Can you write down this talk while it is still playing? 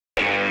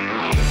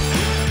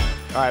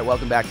All right,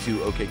 welcome back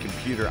to OK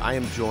Computer. I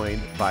am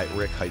joined by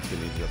Rick Heitzmann.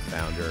 He's the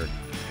founder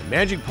and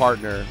managing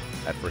partner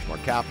at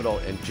FirstMark Capital,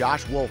 and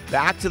Josh Wolfe,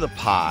 back to the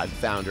pod,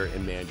 founder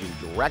and managing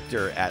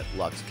director at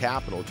Lux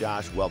Capital.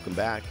 Josh, welcome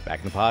back.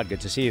 Back in the pod.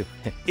 Good to see you.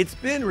 It's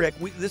been, Rick,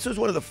 this was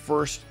one of the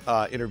first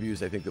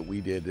interviews I think that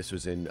we did. This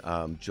was in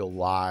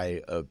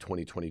July of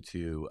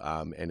 2022,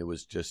 and it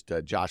was just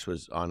Josh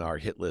was on our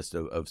hit list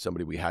of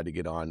somebody we had to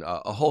get on.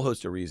 A whole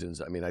host of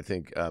reasons. I mean, I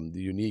think the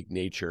unique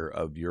nature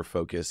of your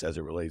focus as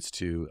it relates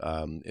to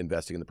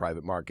investing in the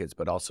private markets,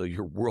 but also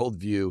your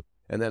worldview.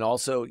 And then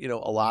also, you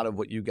know, a lot of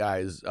what you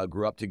guys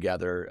grew up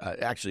together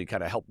actually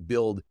kind of helped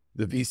build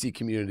the VC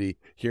community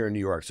here in New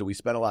York. So we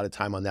spent a lot of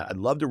time on that. I'd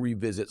love to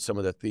revisit some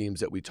of the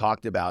themes that we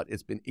talked about.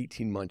 It's been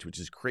 18 months, which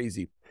is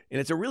crazy.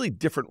 And it's a really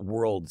different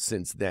world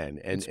since then.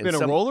 And it's been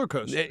a roller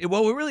coaster.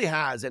 Well, it really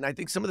has. And I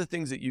think some of the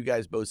things that you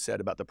guys both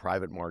said about the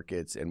private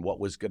markets and what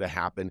was going to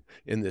happen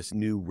in this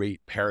new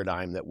rate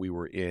paradigm that we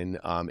were in.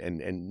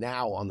 And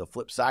now on the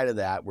flip side of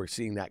that, we're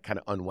seeing that kind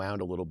of unwound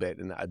a little bit.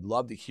 And I'd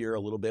love to hear a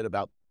little bit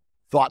about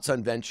thoughts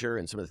on venture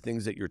and some of the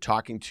things that you're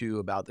talking to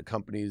about the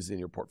companies in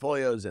your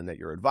portfolios and that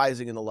you're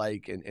advising and the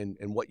like, and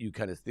what you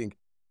kind of think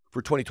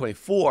for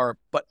 2024.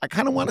 But I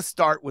kind of want to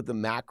start with the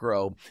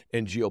macro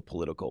and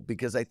geopolitical,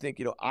 because I think,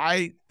 you know,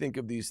 I think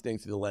of these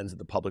things through the lens of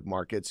the public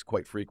markets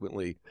quite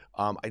frequently.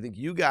 I think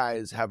you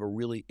guys have a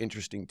really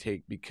interesting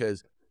take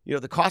because, you know,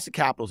 the cost of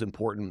capital is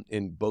important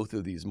in both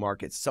of these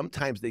markets.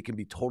 Sometimes they can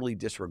be totally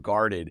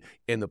disregarded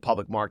in the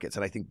public markets,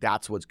 and I think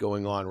that's what's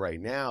going on right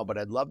now. But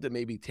I'd love to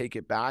maybe take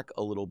it back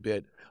a little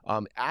bit.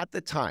 At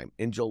the time,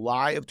 in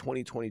July of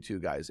 2022,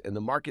 guys, and the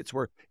markets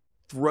were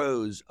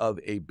throes of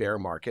a bear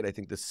market. I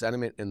think the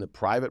sentiment in the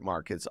private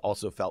markets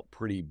also felt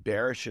pretty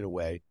bearish in a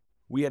way.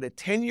 We had a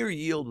 10-year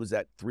yield was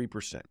at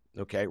 3%,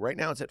 okay? Right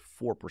now it's at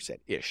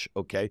 4%-ish,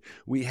 okay?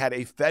 We had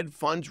a Fed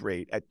funds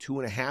rate at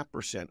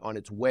 2.5% on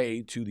its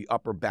way to the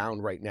upper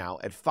bound right now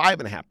at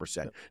 5.5%.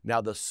 Yep.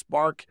 Now, the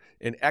spark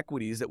in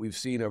equities that we've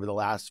seen over the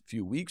last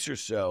few weeks or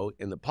so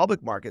in the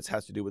public markets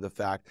has to do with the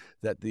fact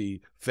that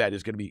the Fed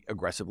is going to be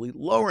aggressively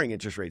lowering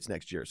interest rates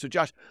next year. So,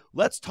 Josh,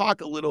 let's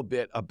talk a little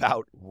bit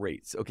about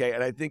rates, okay?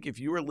 And I think if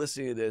you are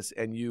listening to this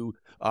and you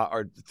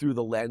are through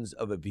the lens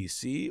of a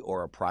VC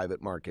or a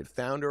private market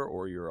founder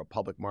or you're a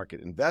public market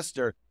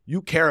investor,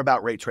 you care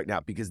about rates right now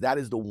because that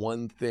is the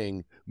one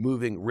thing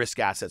moving risk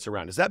assets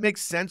around. Does that make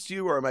sense to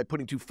you, or am I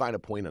putting too fine a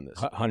point on this?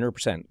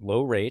 100%.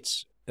 Low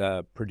rates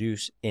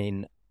produce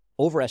an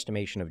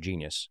overestimation of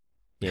genius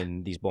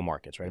in these bull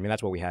markets, right? I mean,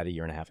 that's what we had a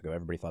year and a half ago.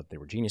 Everybody thought they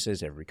were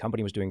geniuses. Every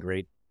company was doing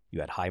great. You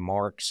had high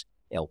marks.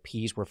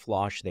 LPs were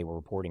flush. They were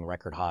reporting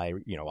record high,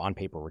 you know, on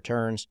paper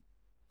returns.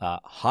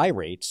 High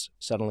rates,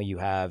 suddenly you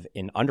have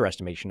an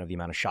underestimation of the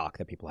amount of shock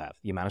that people have,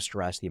 the amount of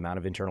stress, the amount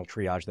of internal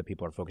triage that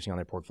people are focusing on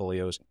their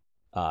portfolios,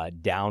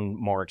 down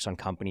marks on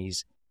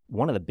companies.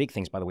 One of the big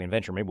things, by the way, in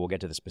venture, maybe we'll get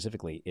to this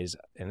specifically, is,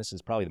 and this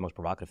is probably the most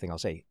provocative thing I'll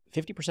say,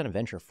 50% of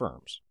venture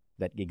firms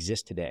that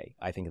exist today,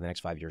 I think in the next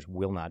 5 years,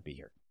 will not be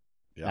here.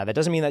 Yeah. Now, that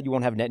doesn't mean that you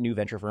won't have net new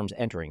venture firms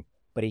entering,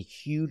 but a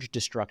huge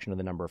destruction of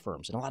the number of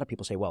firms. And a lot of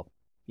people say, well,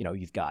 you know,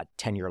 you've got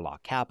 10-year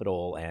lock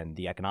capital and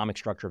the economic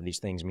structure of these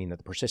things mean that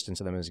the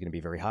persistence of them is going to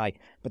be very high.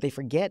 But they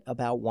forget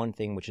about one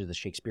thing, which is the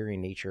Shakespearean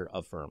nature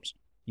of firms.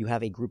 You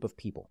have a group of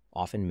people,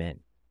 often men,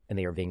 and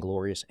they are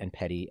vainglorious and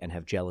petty and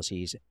have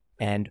jealousies.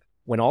 And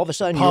when all of a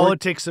sudden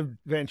politics of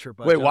venture.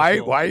 Wait, why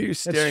are you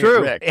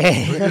staring at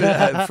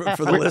Rick?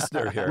 for the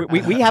listener here.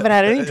 We haven't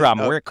had any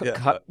drama. We're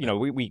you know,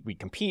 we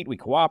compete, we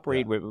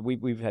cooperate. Yeah.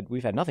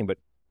 We've had nothing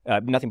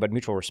but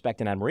mutual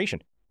respect and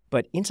admiration.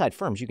 But inside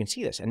firms, you can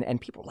see this.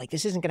 And people are like,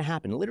 this isn't going to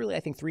happen. Literally,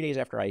 I think 3 days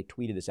after I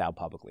tweeted this out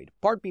publicly,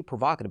 part be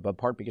provocative, but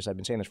part because I've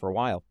been saying this for a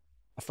while,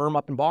 a firm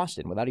up in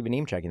Boston, without even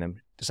name checking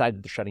them,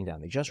 decided they're shutting down.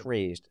 They just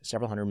raised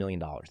several $100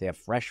 million. They have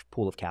fresh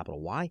pool of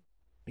capital. Why?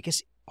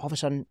 Because all of a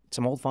sudden,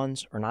 some old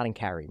funds are not in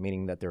carry,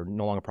 meaning that they're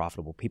no longer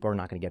profitable. People are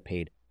not going to get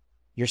paid.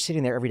 You're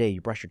sitting there every day,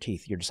 you brush your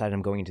teeth, you're deciding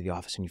I'm going into the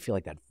office, and you feel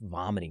like that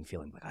vomiting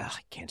feeling, like, I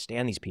can't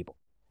stand these people.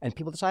 And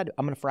people decide,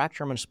 I'm going to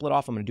fracture, I'm going to split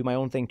off, I'm going to do my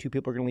own thing. 2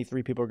 people are going to leave,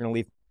 3 people are going to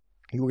leave.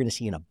 You're going to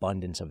see an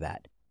abundance of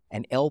that.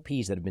 And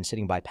LPs that have been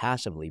sitting by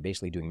passively,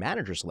 basically doing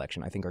manager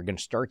selection, I think are going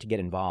to start to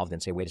get involved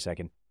and say, wait a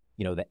second,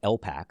 you know, the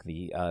LPAC,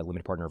 the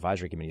Limited Partner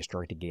Advisory Committee, is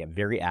starting to get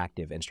very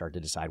active and start to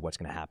decide what's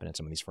going to happen at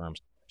some of these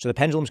firms. So the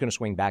pendulum's going to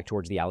swing back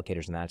towards the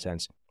allocators in that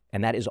sense.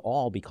 And that is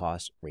all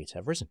because rates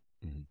have risen.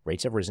 Mm-hmm.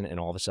 Rates have risen, and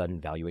all of a sudden,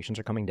 valuations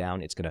are coming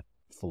down. It's going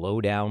to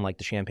flow down like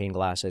the champagne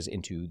glasses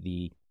into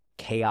the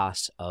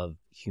chaos of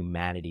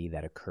humanity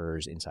that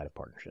occurs inside of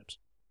partnerships.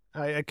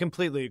 I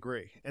completely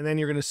agree. And then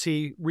you're going to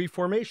see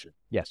reformation.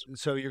 Yes.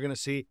 So you're going to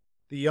see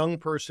the young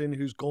person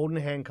whose golden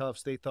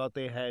handcuffs they thought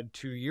they had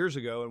 2 years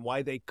ago and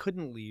why they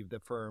couldn't leave the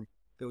firm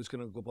that was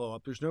going to blow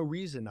up. There's no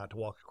reason not to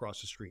walk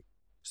across the street.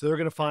 So they're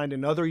going to find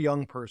another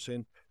young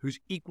person who's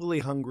equally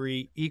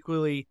hungry,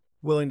 equally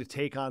willing to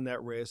take on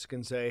that risk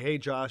and say, hey,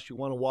 Josh, you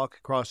want to walk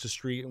across the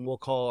street and we'll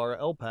call our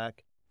LPAC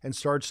and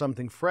start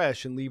something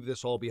fresh and leave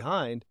this all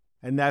behind.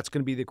 And that's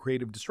going to be the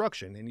creative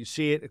destruction. And you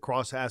see it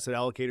across asset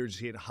allocators. You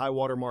see it in high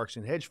water marks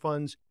in hedge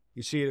funds.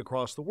 You see it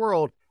across the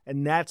world,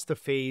 and that's the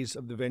phase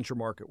of the venture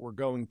market we're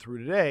going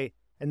through today.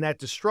 And that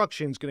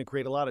destruction is going to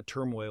create a lot of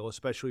turmoil,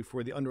 especially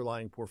for the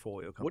underlying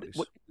portfolio companies.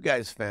 What you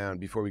guys found,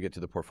 before we get to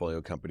the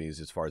portfolio companies,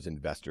 as far as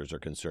investors are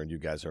concerned, you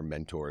guys are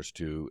mentors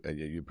to,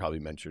 you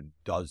probably mentored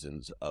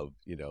dozens of,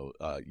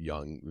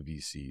 young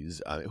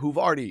VCs who've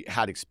already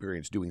had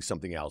experience doing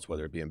something else,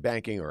 whether it be in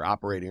banking or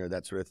operating or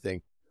that sort of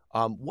thing.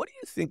 What do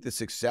you think the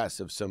success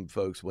of some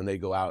folks when they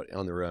go out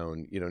on their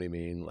own, you know what I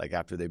mean? Like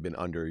after they've been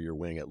under your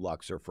wing at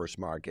Lux or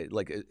FirstMark,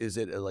 like, is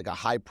it like a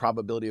high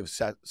probability of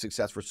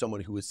success for someone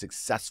who is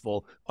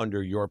successful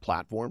under your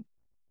platform?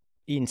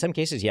 In some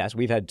cases, yes.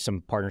 We've had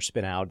some partners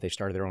spin out. They've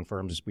started their own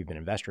firms. We've been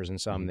investors in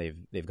some.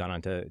 They've gone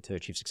on to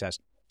achieve success.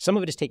 Some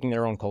of it is taking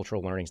their own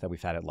cultural learnings that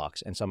we've had at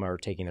Lux, and some are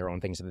taking their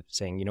own things and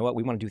saying, you know what,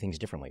 we want to do things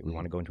differently. We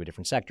want to go into a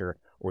different sector,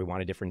 or we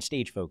want a different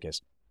stage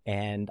focus.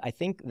 And I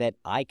think that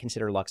I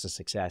consider Lux a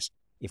success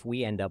if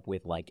we end up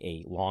with like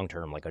a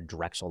long-term, like a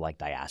Drexel-like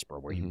diaspora,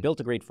 where you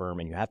built a great firm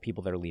and you have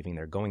people that are leaving,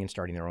 they're going and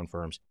starting their own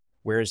firms.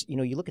 Whereas,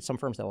 you look at some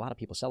firms that a lot of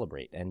people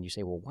celebrate and you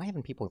say, well, why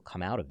haven't people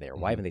come out of there?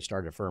 Why haven't they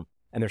started a firm?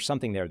 And there's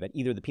something there that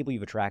either the people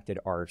you've attracted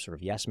are sort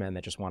of yes men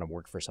that just want to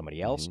work for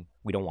somebody else.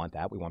 We don't want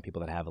that. We want people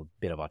that have a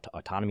bit of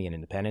autonomy and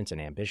independence and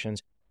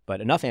ambitions,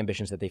 but enough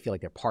ambitions that they feel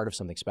like they're part of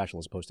something special,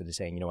 as opposed to just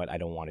saying, you know what, I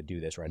don't want to do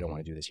this, or I don't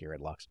want to do this here at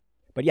Lux.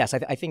 But yes,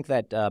 I think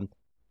that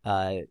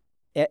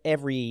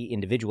every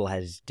individual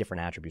has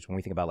different attributes. When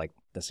we think about like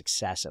the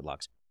success at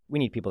Lux, we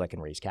need people that can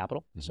raise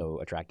capital, so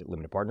attract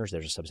limited partners.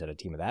 There's a subset of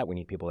team of that. We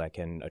need people that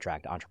can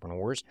attract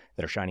entrepreneurs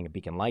that are shining a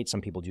beacon light. Some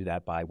people do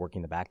that by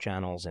working the back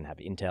channels and have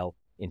intel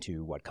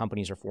into what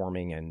companies are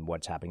forming and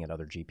what's happening at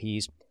other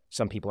GPs.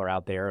 Some people are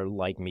out there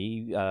like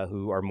me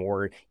who are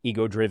more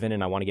ego-driven,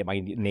 and I want to get my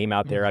name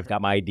out there. I've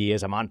got my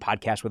ideas. I'm on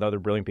podcasts with other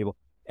brilliant people.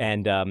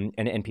 And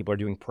people are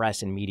doing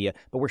press and media,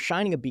 but we're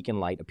shining a beacon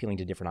light, appealing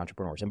to different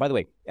entrepreneurs. And by the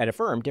way, at a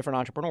firm, different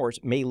entrepreneurs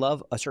may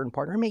love a certain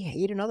partner, may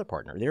hate another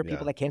partner. There are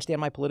people that can't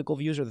stand my political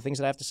views or the things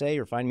that I have to say,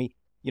 or find me,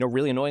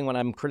 really annoying when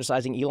I'm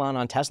criticizing Elon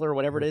on Tesla or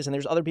whatever it is. And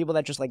there's other people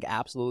that just like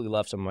absolutely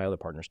love some of my other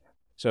partners.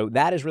 So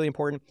that is really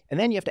important. And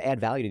then you have to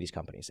add value to these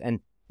companies. And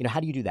how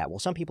do you do that? Well,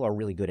 some people are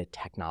really good at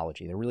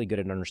technology. They're really good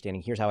at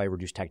understanding, here's how I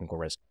reduce technical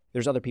risk.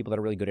 There's other people that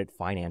are really good at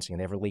financing, and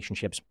they have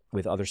relationships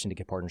with other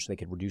syndicate partners so they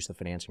could reduce the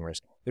financing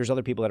risk. There's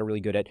other people that are really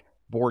good at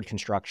board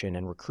construction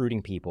and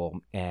recruiting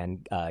people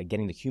and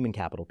getting the human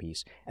capital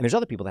piece. And there's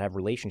other people that have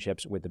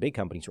relationships with the big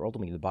companies who are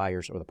ultimately the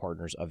buyers or the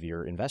partners of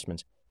your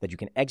investments that you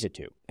can exit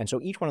to. And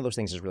so each one of those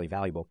things is really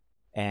valuable.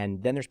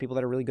 And then there's people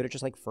that are really good at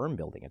just like firm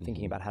building and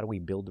thinking about how do we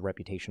build the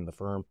reputation of the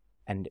firm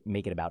and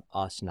make it about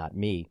us, not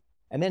me.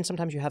 And then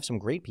sometimes you have some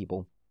great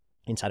people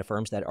inside of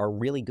firms that are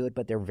really good,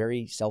 but they're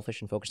very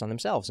selfish and focused on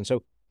themselves. And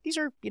so these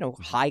are,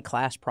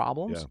 high-class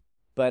problems. Yeah.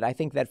 But I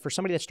think that for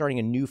somebody that's starting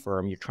a new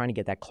firm, you're trying to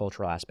get that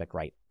cultural aspect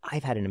right.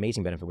 I've had an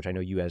amazing benefit, which I know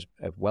you as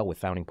well with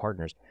founding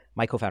partners.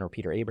 My co-founder,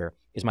 Peter Aber,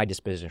 is my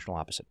dispositional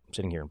opposite. I'm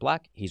sitting here in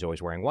black. He's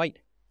always wearing white.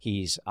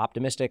 He's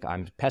optimistic.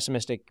 I'm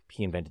pessimistic.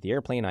 He invented the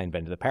airplane. I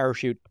invented the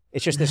parachute.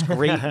 It's just this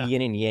great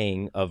yin and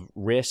yang of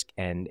risk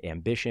and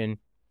ambition,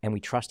 and we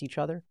trust each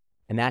other.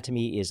 And that to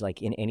me is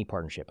like in any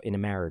partnership, in a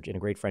marriage, in a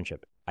great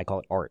friendship, I call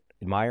it art.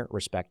 Admire,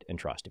 respect, and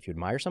trust. If you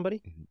admire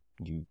somebody,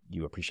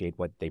 you appreciate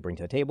what they bring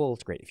to the table.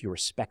 It's great. If you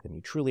respect them,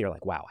 you truly are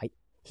like, wow,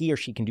 he or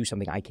she can do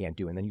something I can't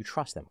do. And then you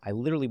trust them. I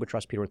literally would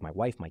trust Peter with my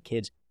wife, my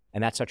kids.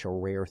 And that's such a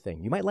rare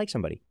thing. You might like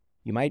somebody.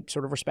 You might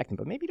sort of respect them,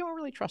 but maybe you don't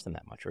really trust them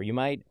that much. Or you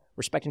might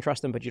respect and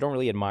trust them, but you don't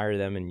really admire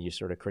them and you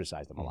sort of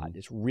criticize them a lot.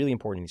 It's really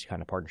important in these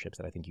kind of partnerships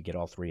that I think you get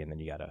all three, and then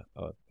you got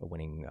a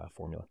winning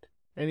formula.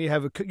 And you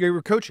have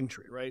your coaching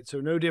tree, right?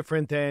 So no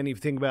different than if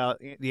you think about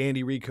the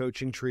Andy Reid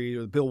coaching tree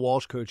or the Bill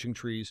Walsh coaching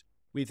trees.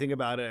 We think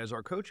about it as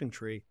our coaching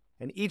tree.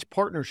 And each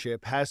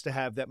partnership has to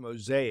have that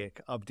mosaic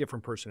of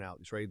different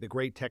personalities, right? The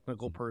great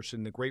technical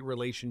person, the great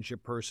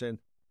relationship person.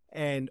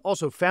 And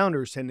also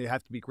founders tend to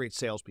have to be great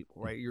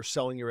salespeople, right? You're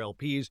selling your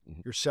LPs.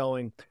 You're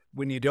selling,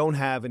 when you don't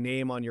have a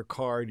name on your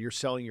card, you're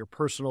selling your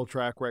personal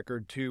track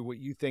record to what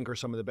you think are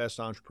some of the best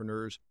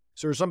entrepreneurs.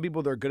 So there's some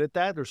people that are good at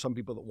that. There's some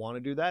people that want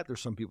to do that. There's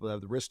some people that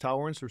have the risk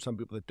tolerance. There's some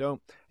people that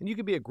don't. And you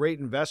could be a great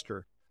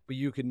investor, but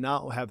you could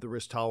not have the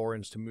risk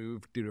tolerance to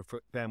move due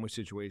to family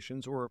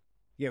situations, or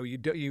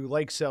you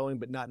like selling,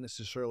 but not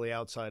necessarily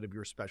outside of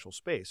your special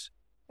space.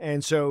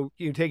 And so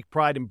you take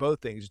pride in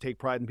both things. You take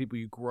pride in people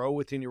you grow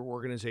within your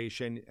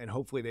organization, and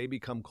hopefully they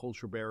become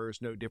culture bearers,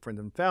 no different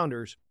than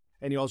founders.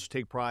 And you also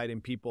take pride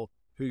in people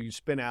who you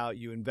spin out,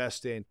 you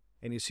invest in,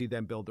 and you see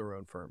them build their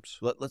own firms.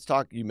 Let's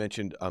talk, you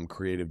mentioned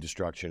creative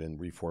destruction and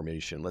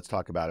reformation. Let's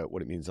talk about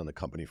what it means on the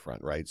company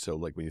front, right? So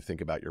like when you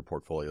think about your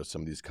portfolio,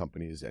 some of these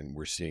companies, and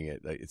we're seeing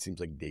it seems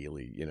like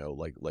daily,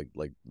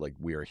 like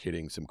we are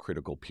hitting some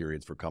critical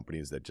periods for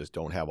companies that just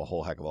don't have a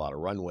whole heck of a lot of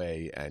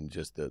runway, and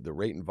just the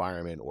rate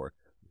environment or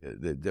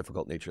the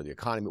difficult nature of the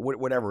economy,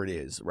 whatever it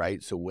is,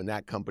 right? So when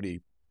that company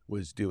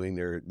was doing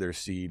their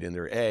seed and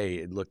their A,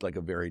 it looked like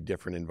a very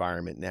different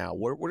environment now.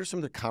 What are some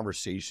of the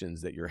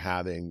conversations that you're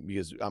having?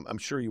 Because I'm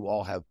sure you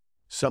all have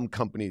some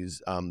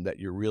companies that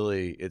you're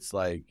really, it's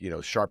like,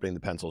 sharpening the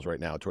pencils right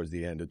now towards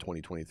the end of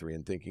 2023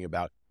 and thinking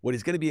about what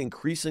is going to be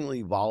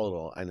increasingly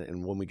volatile.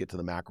 And when we get to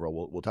the macro,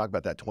 we'll talk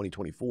about that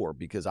 2024,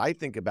 because I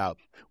think about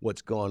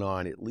what's going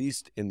on, at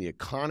least in the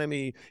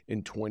economy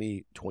in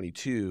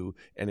 2022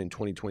 and in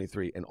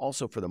 2023, and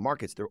also for the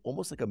markets, they're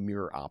almost like a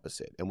mirror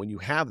opposite. And when you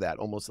have that,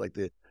 almost like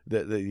the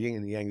yin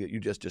and yang that you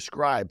just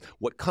described,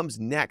 what comes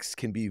next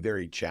can be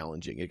very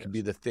challenging. It can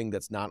be the thing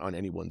that's not on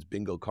anyone's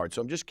bingo card.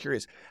 So I'm just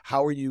curious,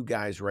 how are you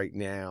guys right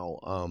now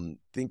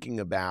thinking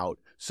about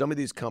some of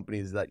these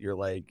companies that you're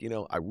like,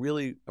 I'm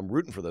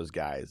rooting for those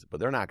guys, but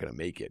they're not going to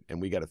make it,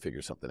 and we got to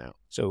figure something out?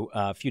 So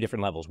a few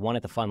different levels. One,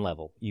 at the fund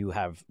level, you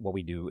have what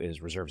we do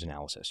is reserves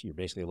analysis. You're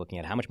basically looking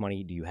at how much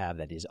money do you have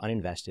that is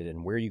uninvested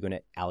and where are you going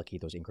to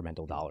allocate those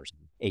incremental dollars.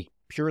 A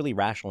purely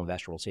rational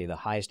investor will say the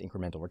highest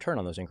incremental return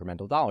on those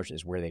incremental dollars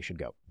is where they should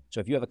go. So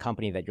if you have a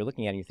company that you're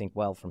looking at and you think,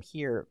 well, from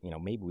here,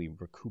 maybe we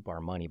recoup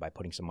our money by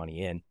putting some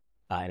money in,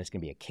 and it's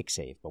going to be a kick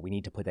save, but we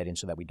need to put that in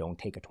so that we don't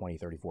take a $20,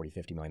 $30, $40,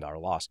 $50 million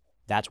loss.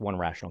 That's one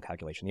rational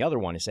calculation. The other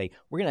one is say,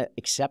 we're going to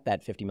accept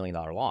that $50 million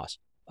loss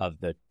of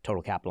the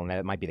total capital, and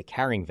that might be the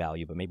carrying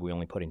value, but maybe we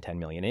only put in $10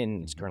 million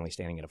in. It's currently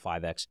standing at a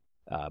 5x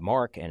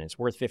mark, and it's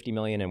worth $50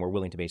 million, and we're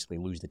willing to basically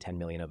lose the $10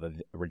 million of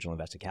original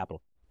invested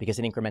capital because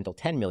an incremental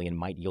 $10 million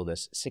might yield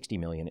us $60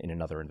 million in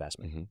another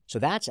investment. Mm-hmm. So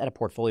that's at a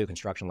portfolio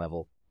construction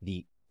level,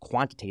 the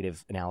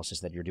quantitative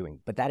analysis that you're doing.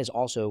 But that is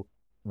also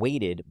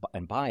weighted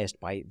and biased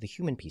by the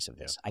human piece of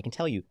this. Yeah. I can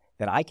tell you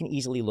that I can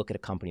easily look at a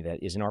company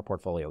that is in our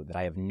portfolio that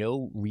I have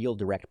no real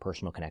direct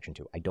personal connection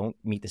to. I don't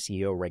meet the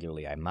CEO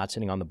regularly. I'm not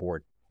sitting on the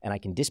board. And I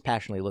can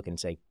dispassionately look and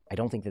say, I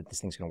don't think that this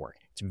thing's going to work.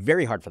 It's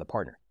very hard for the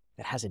partner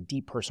that has a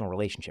deep personal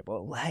relationship.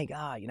 Oh, I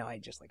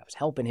was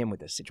helping him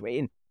with this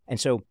situation. And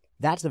so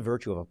that's the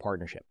virtue of a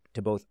partnership,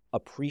 to both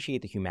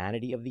appreciate the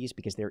humanity of these,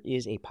 because there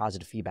is a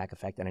positive feedback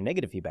effect and a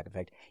negative feedback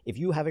effect. If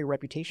you have a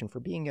reputation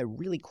for being a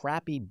really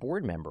crappy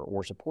board member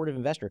or supportive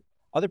investor,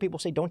 other people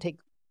say, don't take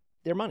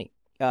their money.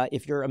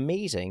 If you're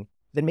amazing,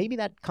 then maybe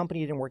that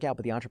company didn't work out,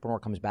 but the entrepreneur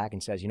comes back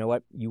and says, you know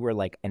what, you were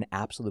like an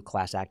absolute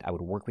class act. I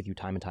would work with you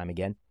time and time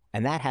again.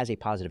 And that has a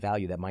positive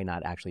value that might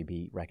not actually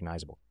be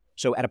recognizable.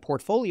 So at a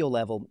portfolio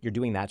level, you're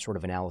doing that sort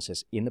of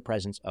analysis in the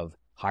presence of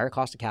higher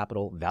cost of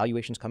capital,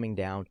 valuations coming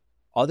down,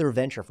 other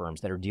venture firms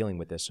that are dealing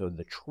with this. So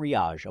the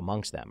triage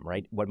amongst them,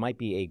 right? What might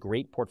be a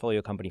great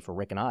portfolio company for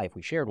Rick and I, if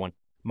we shared one,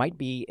 might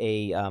be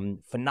a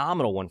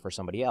phenomenal one for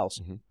somebody else.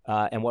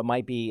 Mm-hmm. And what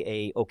might be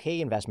a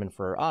okay investment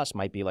for us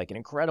might be like an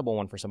incredible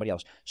one for somebody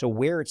else. So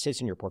where it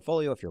sits in your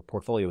portfolio, if your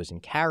portfolio is in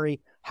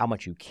carry, how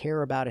much you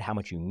care about it, how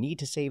much you need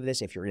to save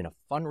this, if you're in a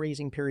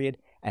fundraising period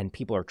and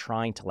people are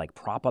trying to like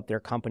prop up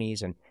their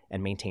companies and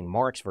maintain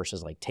marks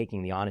versus like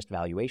taking the honest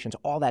valuations,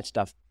 all that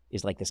stuff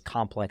is like this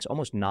complex,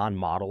 almost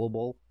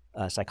non-modelable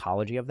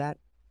psychology of that.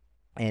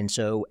 And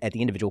so at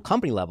the individual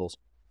company levels,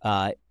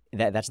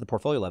 that's the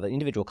portfolio level. At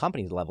individual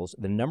company levels,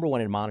 the number one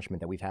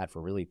admonishment that we've had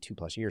for really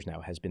 2+ years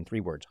now has been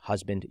 3 words: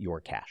 husband your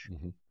cash.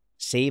 Mm-hmm.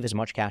 Save as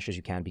much cash as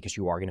you can because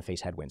you are going to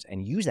face headwinds,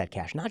 and use that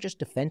cash not just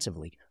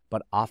defensively,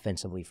 but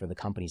offensively for the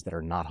companies that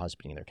are not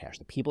husbanding their cash.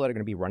 The people that are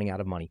going to be running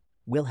out of money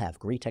will have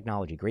great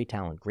technology, great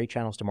talent, great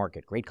channels to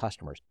market, great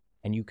customers,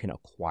 and you can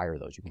acquire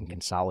those. You can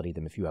consolidate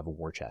them if you have a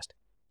war chest.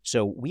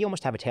 So we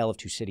almost have a tale of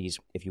two cities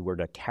if you were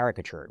to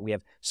caricature it. We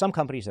have some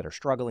companies that are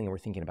struggling, and we're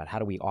thinking about how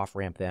do we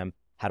off-ramp them?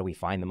 How do we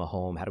find them a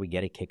home? How do we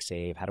get a kick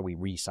save? How do we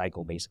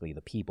recycle basically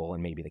the people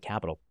and maybe the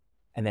capital?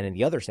 And then in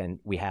the other end,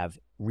 we have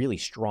really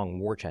strong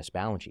war chest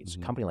balance sheets.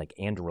 Mm-hmm. A company like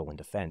Anduril in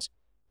defense,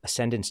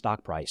 ascendant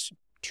stock price,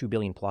 $2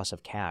 billion plus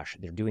of cash.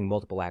 They're doing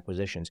multiple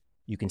acquisitions.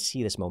 You can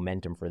see this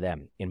momentum for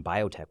them. In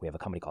biotech, we have a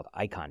company called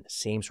Icon,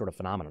 same sort of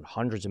phenomenon,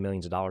 hundreds of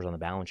millions of dollars on the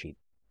balance sheet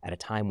at a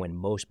time when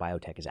most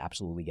biotech is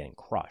absolutely getting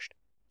crushed.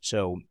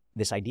 So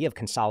this idea of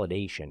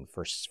consolidation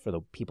for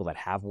the people that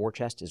have war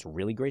chest is a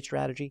really great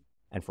strategy.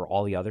 And for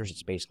all the others,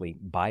 it's basically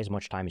buy as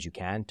much time as you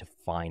can to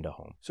find a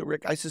home. So,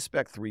 Rick, I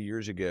suspect 3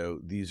 years ago,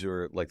 these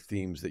are like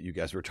themes that you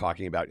guys were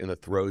talking about in the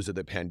throes of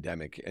the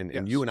pandemic. And, yes.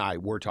 And you and I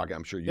were talking,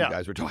 I'm sure you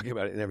guys were talking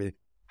about it and everything.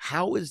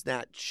 How has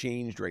that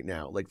changed right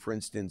now? Like, for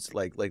instance,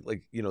 like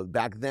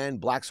back then,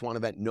 Black Swan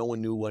event, no one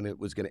knew when it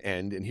was going to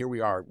end. And here we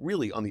are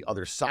really on the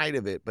other side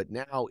of it. But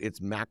now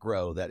it's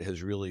macro that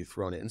has really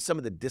thrown it. And some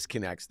of the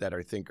disconnects that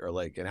I think are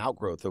like an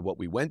outgrowth of what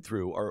we went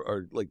through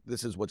are like,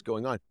 this is what's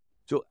going on.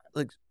 So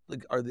like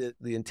are the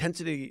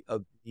intensity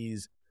of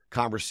these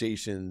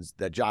conversations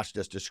that Josh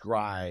just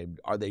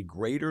described, are they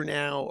greater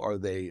now? Are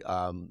they, you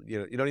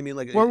know what I mean?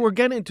 Like, well, we're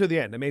getting to the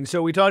end. I mean,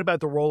 so we talked about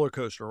the roller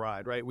coaster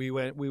ride, right? We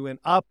went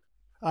up.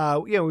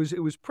 It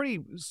was pretty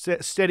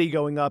steady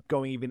going up,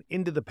 going even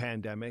into the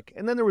pandemic,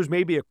 and then there was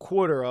maybe a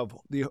quarter of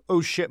the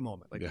oh shit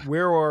moment. Like,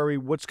 where are we?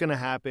 What's going to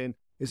happen?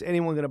 Is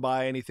anyone going to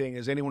buy anything?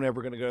 Is anyone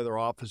ever going to go to their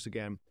office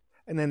again?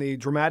 And then the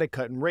dramatic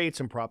cut in rates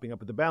and propping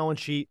up at the balance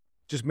sheet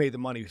just made the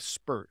money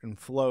spurt and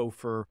flow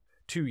for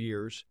 2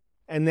 years.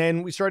 And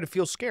then we started to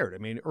feel scared. I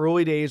mean,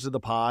 early days of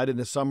the pod in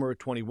the summer of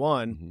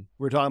 21, we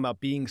were talking about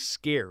being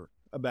scared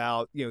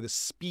about, the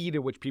speed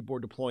at which people were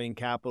deploying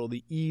capital,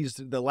 the ease,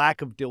 the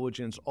lack of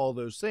diligence, all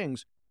those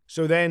things.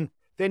 So then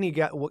Then you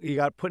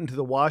got put into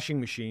the washing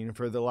machine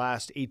for the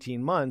last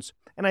 18 months,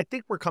 and I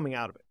think we're coming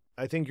out of it.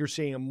 I think you're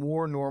seeing a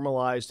more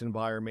normalized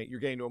environment. You're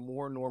getting to a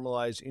more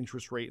normalized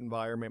interest rate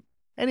environment.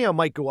 And, it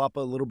might go up a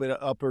little bit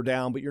up or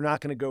down, but you're not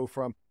going to go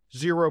from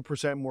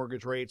 0%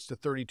 mortgage rates to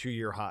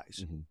 32-year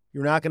highs. Mm-hmm.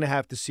 You're not going to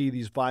have to see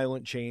these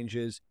violent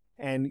changes.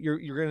 And you're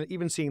going to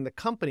even seeing the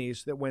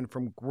companies that went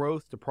from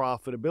growth to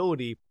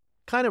profitability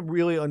kind of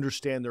really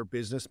understand their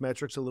business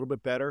metrics a little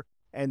bit better.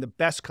 And the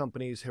best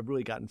companies have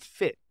really gotten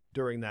fit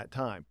during that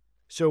time.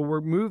 So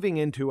we're moving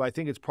into, I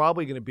think it's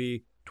probably going to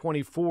be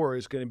 24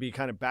 is going to be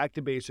kind of back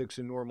to basics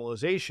and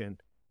normalization,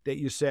 that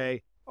you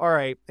say, all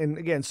right, and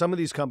again, some of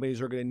these companies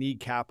are going to need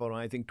capital,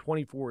 and I think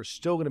 24 is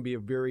still going to be a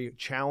very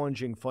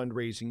challenging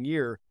fundraising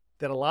year,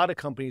 that a lot of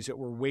companies that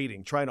were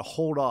waiting, trying to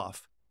hold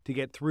off to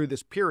get through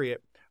this period,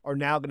 are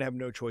now going to have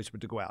no choice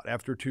but to go out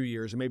after 2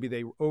 years. And maybe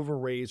they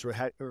over-raised or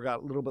got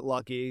a little bit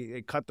lucky,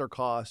 they cut their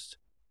costs.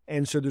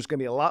 And so there's going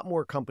to be a lot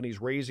more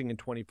companies raising in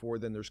 24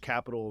 than there's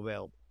capital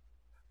available.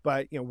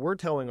 But, we're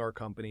telling our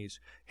companies,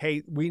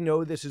 hey, we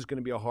know this is going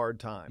to be a hard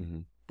time. Mm-hmm.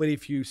 But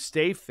if you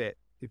stay fit,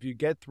 if you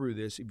get through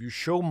this, if you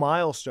show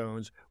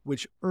milestones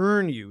which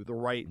earn you the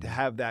right to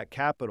have that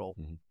capital,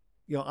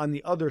 on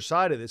the other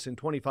side of this in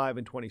 25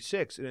 and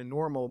 26, in a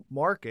normal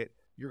market,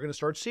 you're going to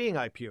start seeing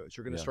IPOs.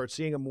 You're going to start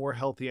seeing a more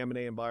healthy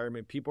M&A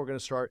environment. People are going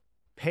to start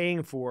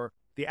paying for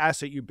the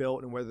asset you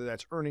built, and whether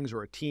that's earnings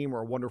or a team or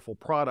a wonderful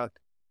product.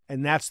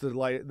 And that's the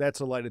light. That's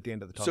the light at the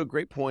end of the tunnel. So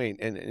great point.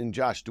 And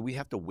Josh, do we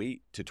have to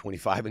wait to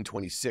 25 and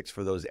 26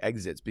 for those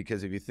exits?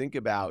 Because if you think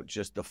about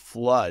just the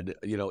flood,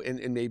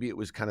 and maybe it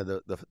was kind of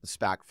the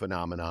SPAC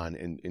phenomenon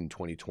in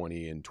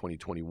 2020 and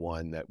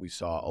 2021 that we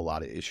saw a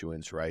lot of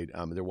issuance, right?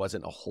 There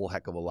wasn't a whole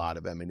heck of a lot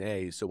of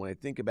M&A. So when I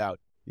think about,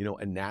 a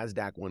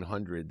NASDAQ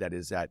 100 that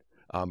is at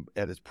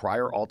its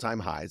prior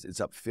all-time highs,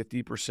 it's up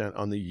 50%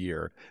 on the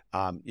year.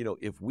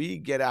 If we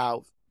get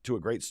out to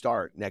a great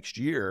start next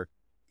year,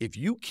 if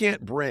you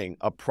can't bring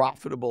a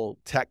profitable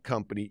tech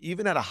company,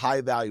 even at a high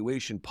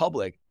valuation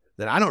public,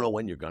 then I don't know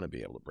when you're going to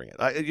be able to bring it.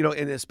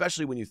 And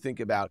especially when you think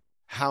about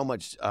how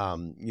much,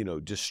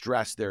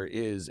 distress there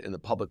is in the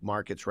public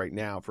markets right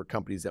now for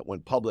companies that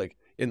went public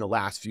in the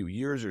last few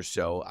years or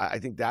so. I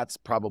think that's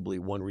probably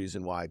one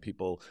reason why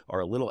people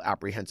are a little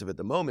apprehensive at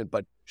the moment.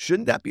 But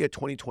shouldn't that be a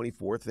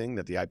 2024 thing,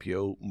 that the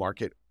IPO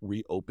market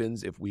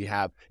reopens if we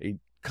have a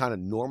kind of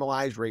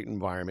normalized rate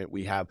environment?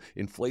 We have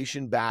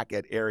inflation back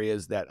at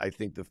areas that I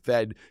think the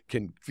Fed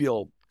can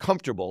feel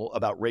comfortable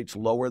about, rates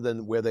lower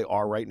than where they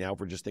are right now if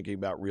we're just thinking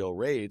about real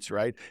rates,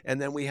 right?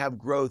 And then we have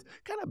growth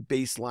kind of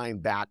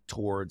baseline back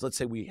towards, let's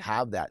say we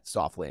have that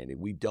soft landing.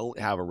 We don't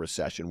have a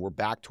recession. We're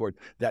back toward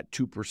that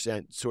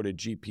 2% sort of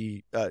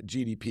GDP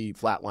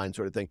flatline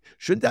sort of thing.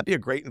 Shouldn't that be a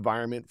great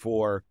environment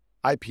for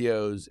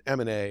IPOs,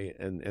 M&A,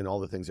 and all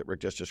the things that Rick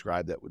just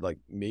described that would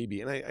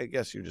maybe, and I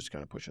guess you're just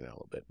kind of pushing it out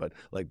a little bit, but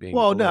being...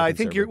 Well, no, I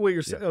think what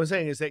you're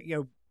saying is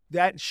that,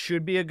 that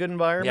should be a good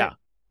environment. Yeah.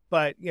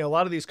 But, a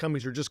lot of these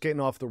companies are just getting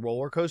off the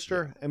roller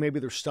coaster, and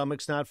maybe their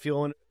stomach's not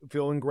feeling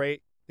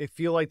great. They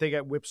feel like they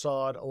got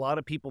whipsawed. A lot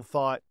of people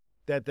thought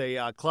that the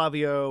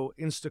Klaviyo,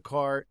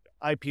 Instacart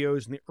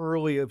IPOs in the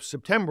early of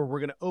September were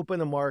going to open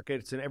the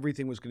markets and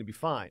everything was going to be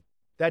fine.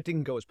 That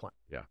didn't go as planned.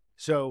 Yeah.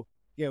 So,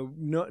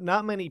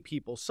 not many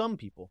people, some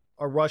people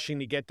are rushing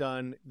to get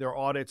done their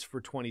audits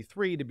for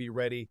 23 to be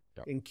ready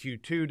in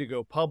Q2 to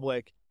go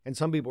public. And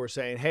some people are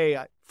saying, hey,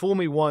 fool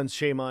me once,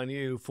 shame on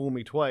you, fool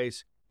me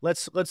twice.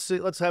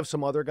 Let's have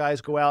some other guys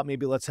go out.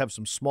 Maybe let's have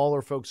some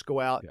smaller folks go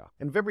out. Yeah.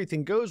 And if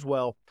everything goes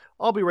well,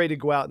 I'll be ready to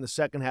go out in the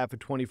second half of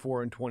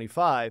 24 and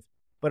 25.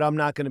 But I'm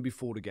not going to be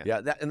fooled again. Yeah,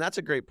 and that's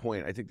a great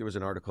point. I think there was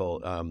an article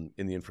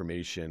in the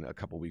Information a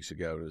couple weeks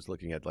ago. It was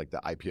looking at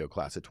the IPO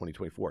class of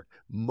 2024.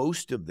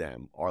 Most of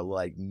them are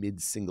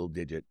mid-single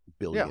digit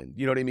billion. Yeah.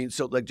 You know what I mean?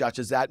 So Josh,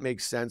 does that make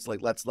sense?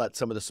 Let's let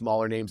some of the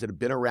smaller names that have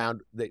been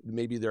around, that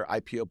maybe their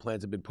IPO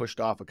plans have been pushed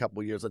off a couple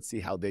of years. Let's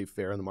see how they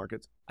fare in the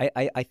markets.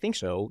 I think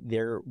so.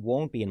 There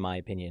won't be, in my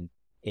opinion,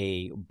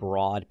 a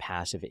broad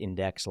passive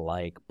index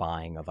like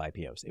buying of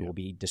IPOs. It will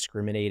be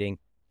discriminating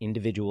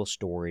individual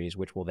stories,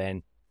 which will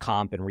then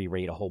comp and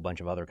re-rate a whole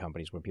bunch of other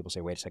companies where people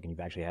say, wait a second,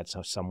 you've actually had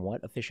a somewhat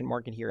efficient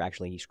market here,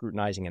 actually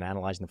scrutinizing and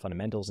analyzing the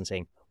fundamentals and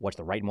saying, what's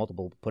the right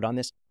multiple to put on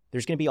this?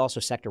 There's going to be also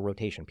sector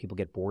rotation. People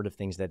get bored of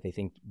things that they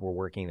think were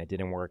working that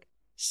didn't work.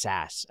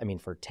 SaaS,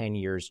 for 10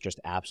 years,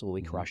 just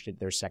absolutely crushed it.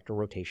 There's sector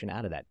rotation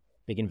out of that.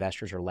 Big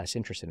investors are less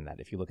interested in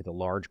that. If you look at the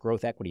large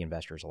growth equity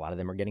investors, a lot of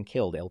them are getting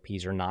killed.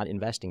 LPs are not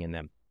investing in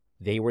them.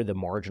 They were the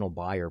marginal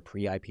buyer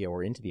pre-IPO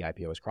or into the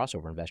IPO as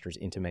crossover investors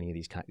into many of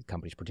these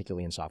companies,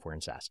 particularly in software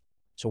and SaaS.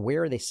 So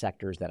where are the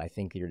sectors that I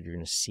think you're going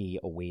to see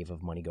a wave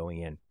of money going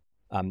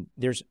in?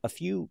 There's a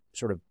few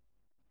sort of,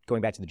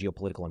 going back to the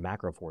geopolitical and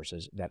macro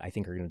forces that I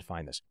think are going to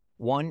define this.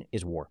 One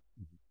is war.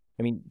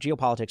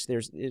 Geopolitics,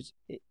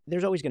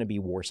 there's always going to be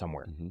war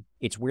somewhere.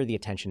 It's where the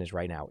attention is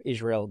right now.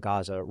 Israel,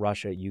 Gaza,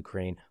 Russia,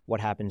 Ukraine,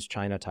 what happens,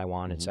 China,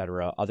 Taiwan, et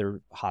cetera,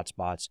 other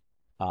hotspots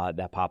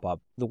that pop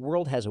up. The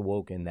world has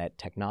awoken that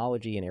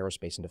technology and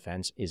aerospace and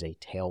defense is a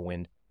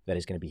tailwind that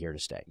is going to be here to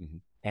stay.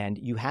 And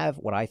you have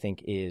what I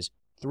think is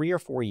 3 or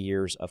 4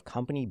 years of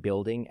company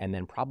building and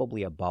then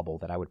probably a bubble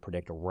that I would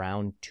predict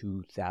around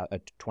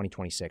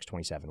 2026,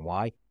 27.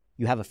 Why?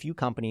 You have a few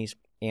companies,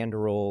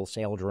 Anduril,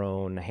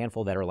 Saildrone, a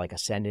handful that are like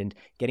ascendant,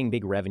 getting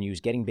big revenues,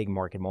 getting big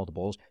market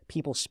multiples.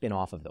 People spin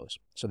off of those.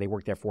 So they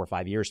work there 4 or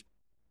 5 years.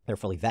 They're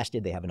fully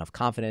vested. They have enough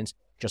confidence.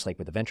 Just like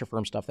with the venture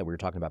firm stuff that we were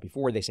talking about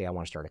before, they say, I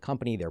want to start a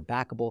company. They're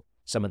backable.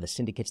 Some of the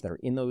syndicates that are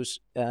in those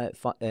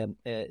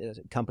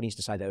companies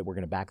decide that we're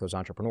going to back those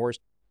entrepreneurs.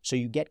 So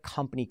you get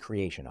company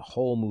creation, a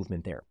whole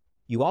movement there.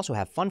 You also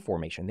have fund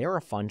formation. There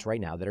are funds right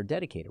now that are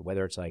dedicated,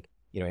 whether it's like,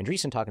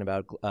 Andreessen talking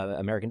about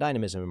American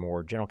dynamism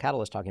or General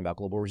Catalyst talking about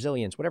global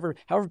resilience,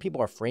 however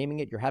people are framing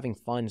it, you're having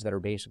funds that are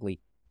basically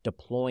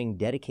deploying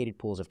dedicated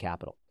pools of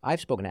capital. I've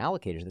spoken to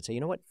allocators that say, you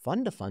know what,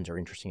 fund to funds are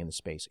interesting in the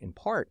space, in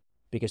part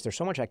because there's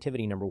so much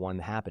activity, number one,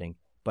 happening,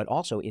 but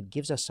also it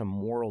gives us some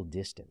moral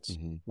distance.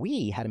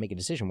 We had to make a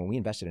decision when we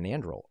invested in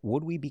Anduril.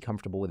 Would we be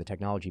comfortable with the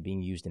technology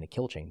being used in a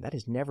kill chain? That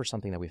is never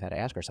something that we've had to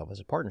ask ourselves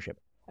as a partnership.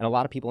 And a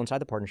lot of people inside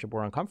the partnership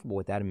were uncomfortable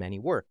with that, and many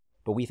were.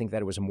 But we think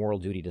that it was a moral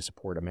duty to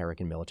support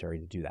American military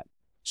to do that.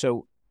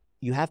 So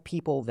you have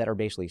people that are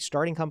basically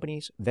starting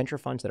companies, venture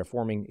funds that are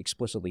forming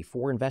explicitly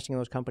for investing in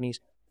those companies,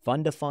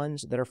 fund to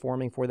funds that are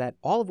forming for that,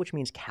 all of which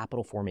means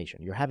capital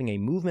formation. You're having a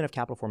movement of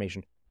capital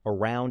formation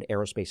around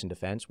aerospace and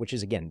defense, which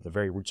is, again, the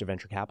very roots of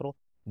venture capital.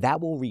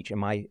 That will reach, in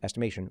my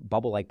estimation,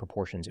 bubble-like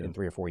proportions in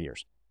 3 or 4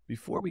 years.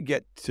 Before we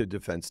get to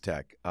defense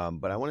tech,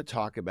 but I want to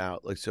talk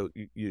about,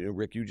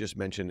 Rick, you just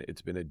mentioned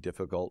it's been a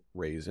difficult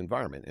raise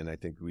environment. And I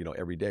think,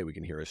 every day we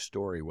can hear a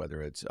story,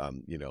 whether it's,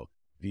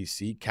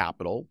 VC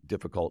capital,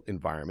 difficult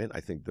environment.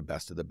 I think the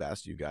best of the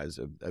best. You guys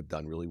have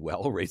done really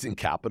well raising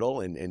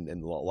capital, and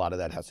a lot of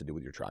that has to do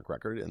with your track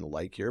record and the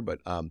like here.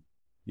 But, a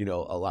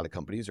lot of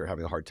companies are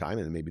having a hard time,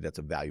 and maybe that's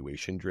a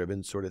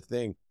valuation-driven sort of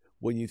thing.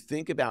 When you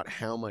think about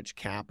how much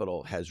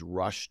capital has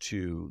rushed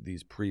to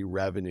these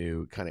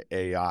pre-revenue kind of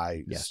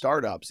AI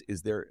startups,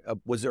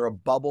 was there a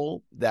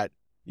bubble that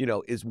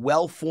is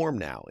well formed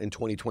now in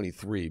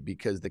 2023?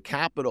 Because the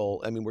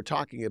capital, we're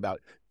talking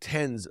about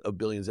tens of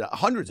billions,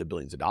 hundreds of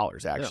billions of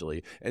dollars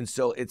actually, and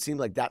so it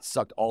seemed like that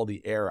sucked all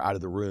the air out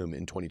of the room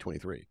in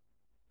 2023.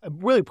 It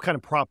really kind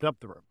of propped up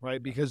the room,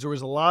 right? Because there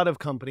was a lot of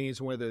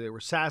companies, whether they were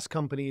SaaS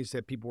companies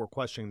that people were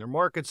questioning their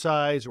market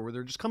size, or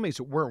they're just companies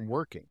that weren't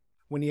working.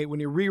 When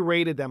you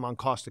re-rated them on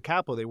cost of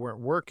capital, they weren't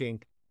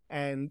working.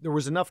 And there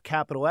was enough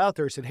capital out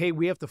there that said, hey,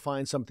 we have to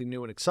find something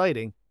new and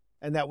exciting.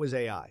 And that was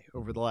AI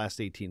over the last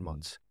 18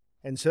 months.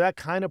 And so that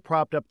kind of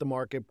propped up the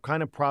market,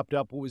 kind of propped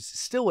up what was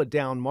still a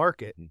down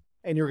market.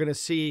 And you're going to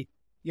see,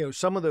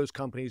 some of those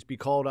companies be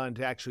called on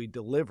to actually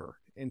deliver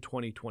in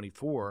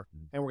 2024.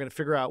 And we're going to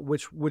figure out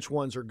which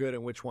ones are good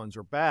and which ones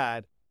are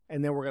bad.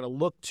 And then we're going to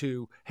look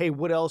to, hey,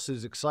 what else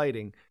is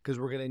exciting? Because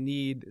we're going to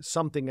need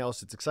something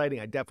else that's exciting.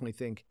 I definitely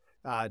think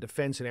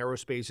defense and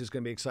aerospace is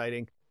going to be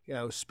exciting.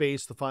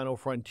 Space, the final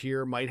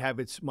frontier, might have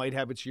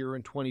its year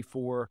in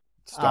 24.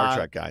 Star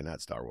Trek guy,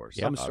 not Star Wars.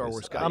 I'm a Star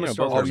Wars guy. I'm a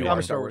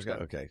Star Wars guy.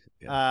 Okay.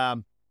 Yeah.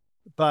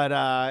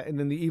 And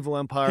then the Evil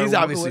Empire. He's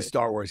obviously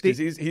Star Wars because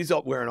he's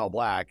wearing all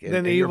black. And,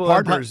 then your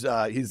partner's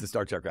he's the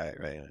Star Trek guy,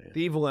 right? Yeah.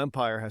 The Evil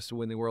Empire has to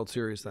win the World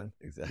Series then.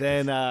 Exactly.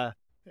 Then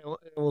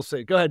we'll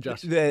see. Go ahead,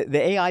 Justin.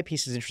 The AI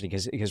piece is interesting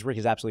because Rick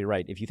is absolutely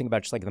right. If you think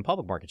about just like in the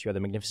public markets, you have the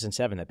Magnificent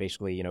Seven that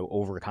basically,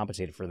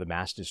 overcompensated for the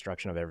mass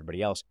destruction of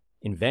everybody else.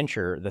 In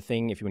venture, the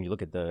thing, when you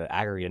look at the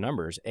aggregate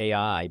numbers,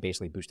 AI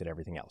basically boosted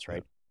everything else,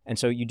 right? And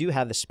so you do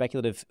have the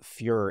speculative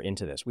furor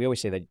into this. We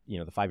always say that,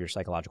 the 5-year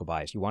psychological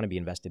bias, you want to be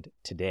invested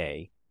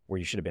today where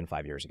you should have been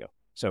 5 years ago.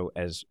 So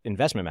as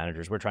investment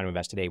managers, we're trying to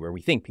invest today where we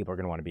think people are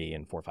going to want to be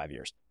in 4 or 5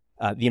 years.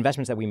 The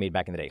investments that we made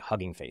back in the day,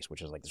 Hugging Face,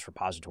 which is like this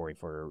repository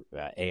for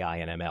AI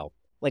and ML.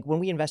 Like when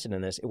we invested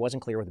in this, it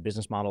wasn't clear what the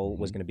business model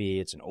was going to be.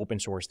 It's an open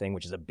source thing,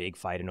 which is a big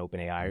fight in open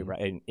AI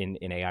in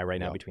AI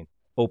right now between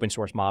open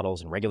source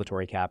models and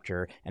regulatory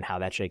capture and how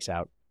that shakes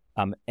out.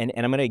 And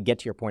I'm going to get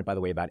to your point, by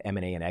the way, about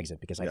M&A and exit,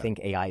 because I think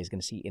AI is going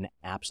to see an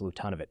absolute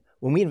ton of it.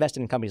 When we invested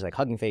in companies like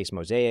Hugging Face,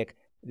 Mosaic,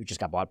 who just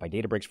got bought by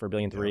Databricks for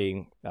 $1.3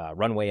 billion,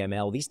 Runway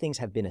ML, these things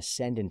have been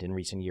ascendant in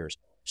recent years.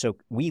 So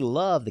we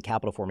love the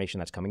capital formation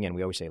that's coming in.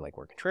 We always say, like,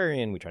 we're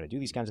contrarian. We try to do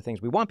these kinds of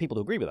things. We want people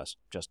to agree with us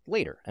just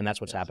later. And that's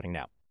what's happening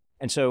now.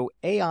 And so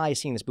AI is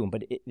seeing this boom.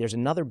 But there's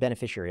another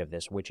beneficiary of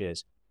this, which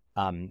is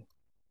the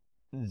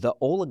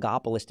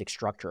oligopolistic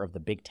structure of the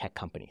big tech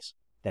companies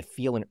that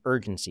feel an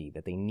urgency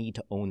that they need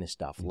to own this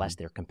stuff lest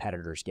their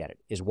competitors get it,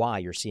 is why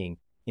you're seeing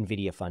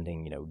NVIDIA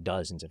funding,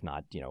 dozens, if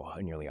not,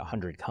 nearly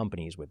 100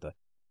 companies with the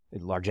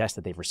largesse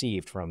that they've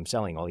received from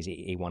selling all these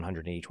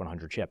A100 and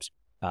H100 chips.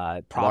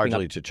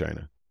 Largely to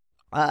China.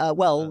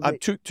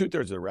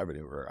 Two-thirds of the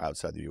revenue are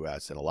outside the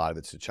U.S., and a lot of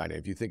it's to China.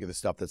 If you think of the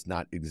stuff that's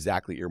not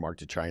exactly earmarked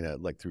to China,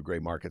 like through gray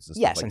markets and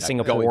stuff like that. Yes, and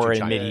Singapore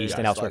and Mideast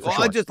and elsewhere.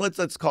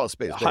 Let's call it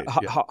space.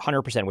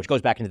 100%, which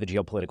goes back into the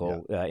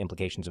geopolitical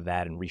implications of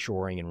that and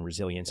reshoring and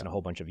resilience and a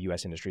whole bunch of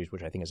U.S. industries,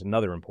 which I think is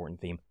another important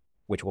theme,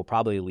 which will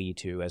probably lead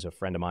to, as a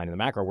friend of mine in the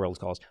macro world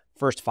calls,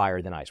 first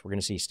fire, then ice. We're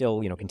going to see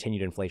still,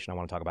 continued inflation. I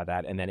want to talk about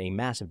that, and then a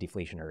massive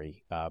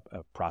deflationary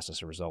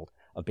process, a result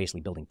of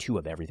basically building two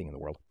of everything in the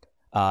world.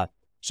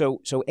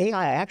 So AI,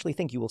 I actually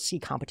think you will see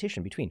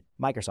competition between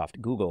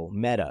Microsoft, Google,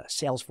 Meta,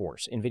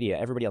 Salesforce, NVIDIA,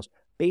 everybody else,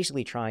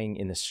 basically trying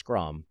in this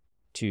scrum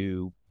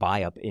to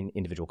buy up in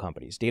individual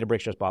companies.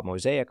 Databricks just bought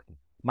Mosaic.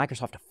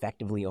 Microsoft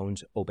effectively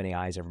owns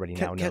OpenAI, as everybody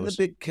now knows.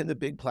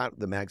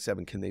 The Mag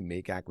 7, can they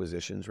make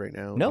acquisitions right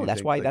now? No,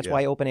 that's why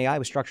OpenAI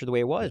was structured the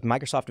way it was. Yeah.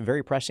 Microsoft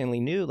very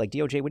presciently knew, like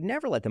DOJ would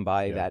never let them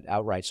buy that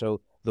outright.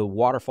 So the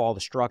waterfall,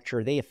 the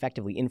structure, they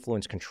effectively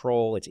influence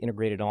control. It's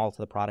integrated all to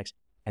the products.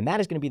 And that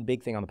is going to be the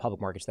big thing on the public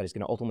markets that is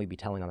going to ultimately be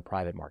telling on the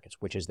private markets,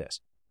 which is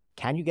this.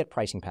 Can you get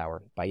pricing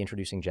power by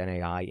introducing Gen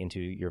AI into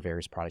your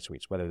various product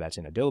suites, whether that's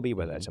in Adobe,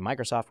 whether that's in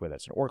Microsoft, whether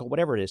that's in Oracle,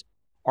 whatever it is?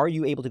 Are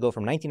you able to go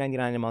from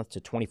 $19.99 a month to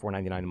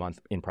 $24.99 a month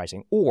in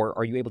pricing? Or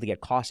are you able to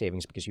get cost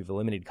savings because you've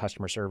eliminated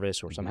customer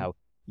service or somehow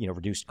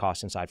reduced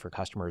costs inside for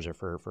customers or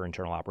for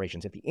internal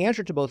operations? If the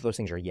answer to both of those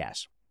things are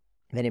yes,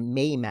 then it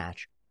may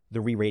match the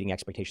re-rating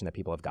expectation that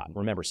people have gotten.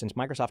 Remember, since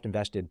Microsoft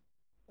invested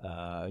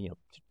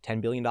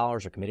 $10 billion or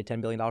committed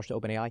 $10 billion to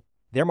OpenAI,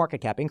 their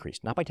market cap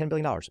increased, not by $10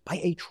 billion, by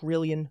 $1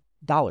 trillion.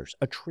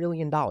 $1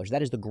 trillion.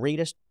 That is the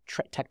greatest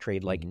tech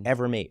trade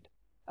ever made.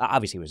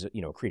 Obviously, it was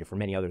accretive for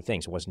many other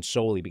things. It wasn't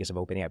solely because of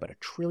OpenAI, but $1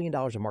 trillion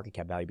of market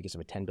cap value because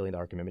of a $10 billion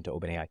commitment to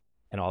OpenAI,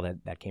 and all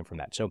that came from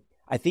that. So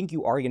I think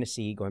you are going to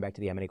see, going back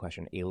to the M&A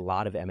question, a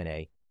lot of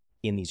M&A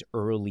in these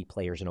early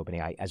players in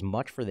OpenAI, as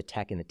much for the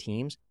tech and the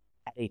teams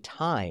at a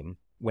time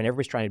when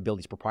everybody's trying to build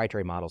these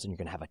proprietary models and you're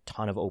going to have a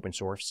ton of open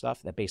source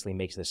stuff that basically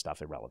makes this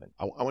stuff irrelevant.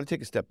 I want to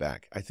take a step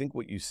back. I think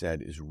what you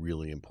said is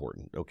really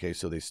important. Okay,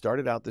 so they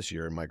started out this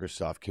year and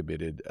Microsoft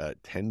committed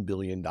 $10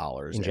 billion.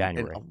 In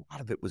January. And a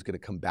lot of it was going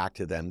to come back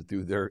to them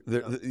through their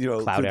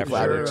cloud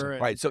efforts.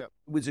 Right, so it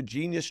was a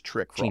genius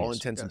trick for all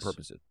intents and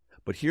purposes.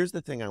 But here's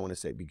the thing I want to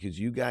say, because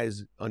you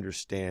guys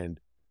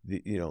understand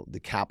the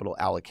capital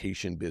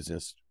allocation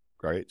business,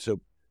 right?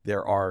 So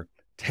there are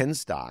 10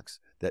 stocks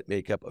that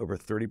make up over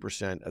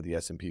 30% of the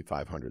S&P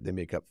 500. They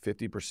make up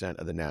 50%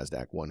 of the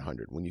NASDAQ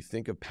 100. When you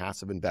think of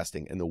passive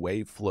investing and the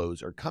way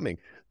flows are coming,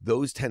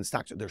 those 10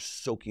 stocks, they're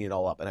soaking it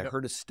all up. And I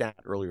heard a stat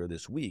earlier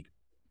this week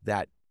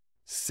that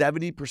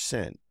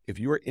 70%, if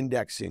you're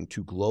indexing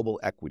to global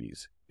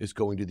equities, is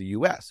going to the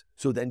U.S.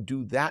 So then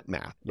do that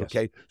math,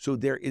 okay? So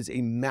there is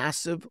a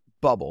massive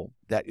bubble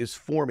that is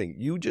forming.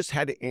 You just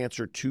had to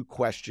answer two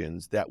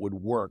questions that would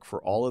work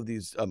for all of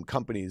these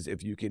companies.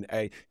 If you can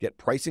get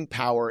pricing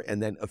power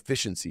and then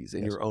efficiencies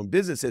in your own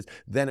businesses,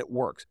 then it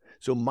works.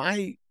 So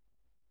I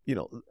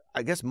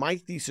guess my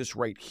thesis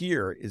right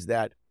here is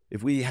that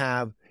if we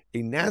have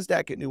a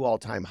NASDAQ at new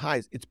all-time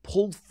highs, it's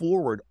pulled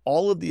forward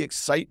all of the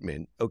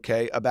excitement,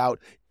 okay, about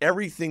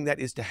everything that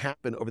is to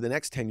happen over the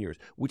next 10 years,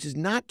 which is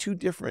not too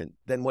different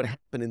than what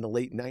happened in the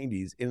late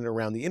 90s in and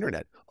around the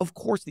internet. Of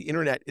course, the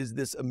internet is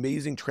this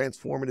amazing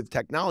transformative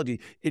technology.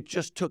 It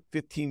just took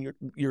 15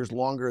 years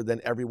longer than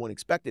everyone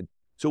expected.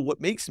 So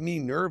what makes me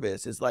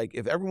nervous is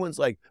if everyone's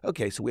like,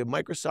 okay, so we have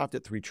Microsoft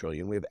at $3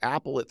 trillion, we have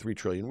Apple at $3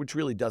 trillion, which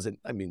really doesn't,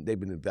 they've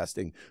been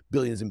investing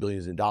billions and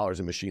billions of dollars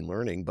in machine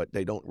learning, but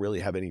they don't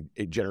really have any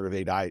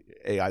generative AI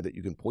that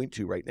you can point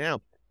to right now.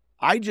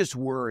 I just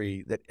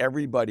worry that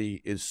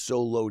everybody is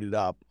so loaded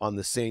up on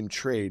the same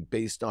trade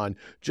based on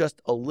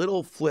just a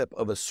little flip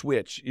of a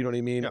switch, you know what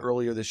I mean,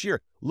 earlier this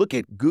year. Look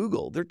at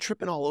Google. They're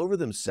tripping all over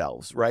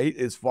themselves, right,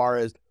 as far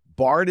as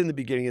Bard in the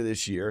beginning of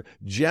this year,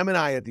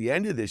 Gemini at the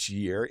end of this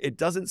year. It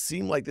doesn't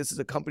seem like this is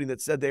a company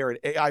that said they are an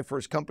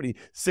AI-first company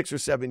 6 or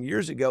 7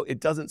 years ago. It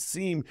doesn't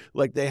seem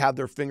like they have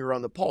their finger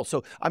on the pulse.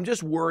 So I'm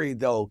just worried,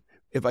 though,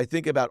 if I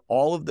think about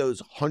all of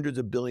those hundreds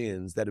of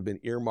billions that have been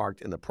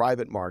earmarked in the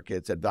private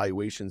markets at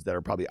valuations that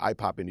are probably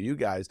eye-popping to you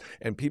guys,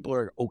 and people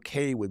are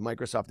okay with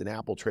Microsoft and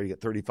Apple trading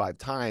at 35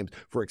 times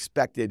for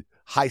expected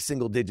high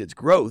single digits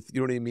growth, you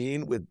know what I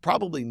mean, with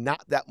probably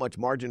not that much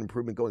margin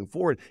improvement going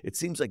forward, it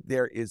seems like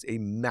there is a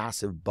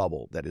massive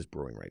bubble that is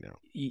brewing right now.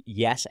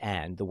 Yes,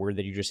 and the word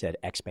that you just said,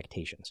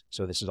 expectations.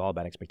 So this is all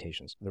about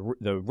expectations.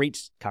 The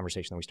rates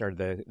conversation that we started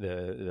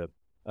the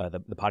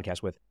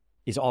podcast with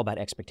is all about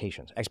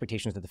expectations.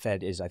 Expectations that the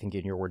Fed is, I think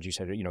in your words, you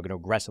said, going to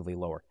aggressively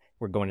lower.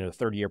 We're going into a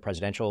third-year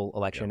presidential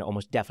election,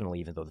 almost definitely,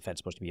 even though the Fed's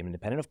supposed to be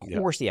independent. Of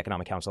course, the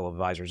Economic Council of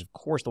Advisors, of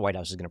course, the White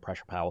House is going to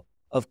pressure Powell.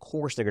 Of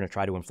course, they're going to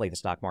try to inflate the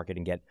stock market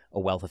and get a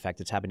wealth effect.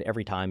 It's happened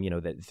every time,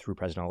 that through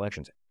presidential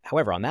elections.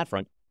 However, on that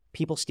front,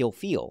 people still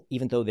feel,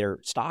 even though their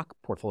stock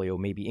portfolio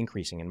may be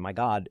increasing, and my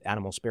God,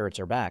 animal spirits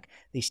are back,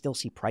 they still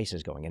see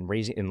prices going.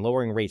 And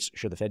lowering rates,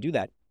 should the Fed do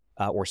that,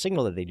 or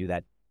signal that they do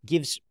that,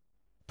 gives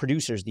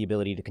producers the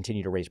ability to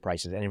continue to raise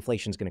prices, and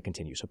inflation is going to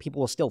continue. So people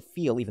will still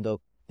feel, even though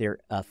they're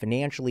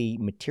financially,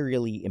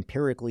 materially,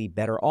 empirically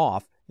better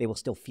off, they will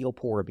still feel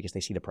poorer because they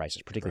see the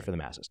prices, particularly for the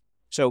masses.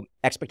 So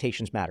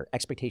expectations matter.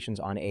 Expectations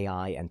on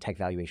AI and tech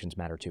valuations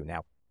matter too.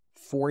 Now,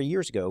 4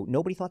 years ago,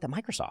 nobody thought that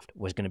Microsoft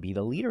was going to be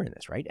the leader in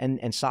this, right?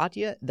 And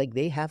Satya,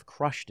 they have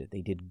crushed it.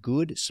 They did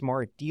good,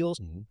 smart deals.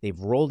 They've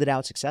rolled it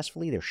out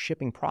successfully. They're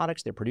shipping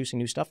products. They're producing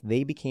new stuff.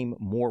 They became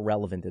more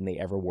relevant than they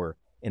ever were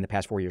in the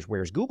past 4 years,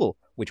 whereas Google,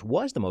 which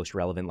was the most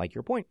relevant, like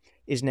your point,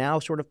 is now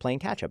sort of playing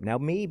catch up. Now,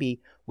 maybe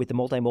with the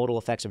multimodal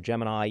effects of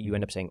Gemini, you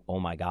end up saying, oh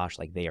my gosh,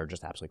 like they are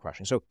just absolutely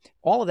crushing. So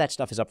all of that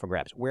stuff is up for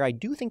grabs. Where I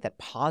do think that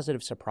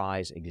positive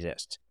surprise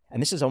exists,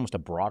 and this is almost a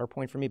broader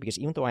point for me, because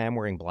even though I am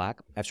wearing black,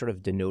 I've sort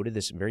of denoted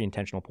this very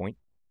intentional point.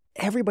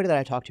 Everybody that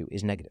I talk to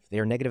is negative. They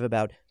are negative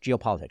about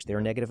geopolitics.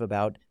 They're negative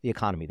about the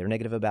economy. They're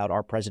negative about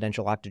our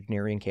presidential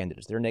octogenarian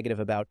candidates. They're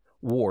negative about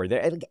war.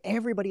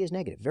 Everybody is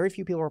negative. Very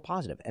few people are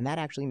positive. And that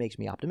actually makes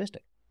me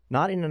optimistic.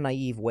 Not in a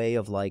naive way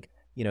of like,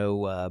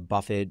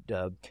 Buffett,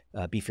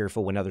 be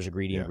fearful when others are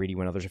greedy and greedy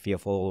when others are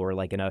fearful, or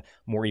like in a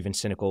more even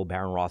cynical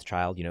Baron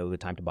Rothschild, the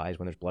time to buy is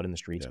when there's blood in the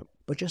streets. Yeah.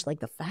 But just like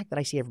the fact that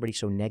I see everybody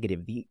so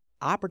negative, the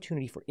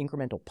opportunity for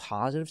incremental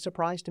positive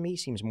surprise to me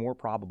seems more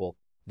probable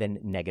than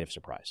negative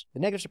surprise. The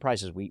negative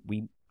surprises we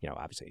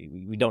obviously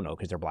we don't know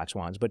because they're black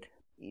swans, but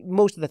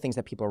most of the things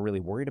that people are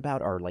really worried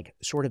about are like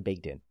sort of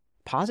baked in.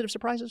 Positive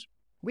surprises,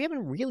 we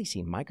haven't really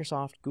seen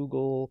Microsoft,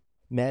 Google,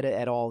 Meta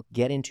et al.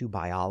 Get into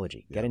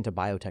biology, get into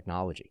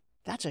biotechnology.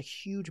 That's a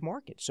huge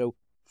market. So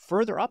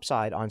further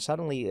upside on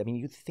suddenly, I mean,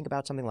 you think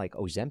about something like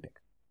Ozempic.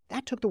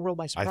 That took the world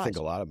by surprise. I think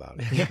a lot about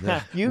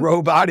it.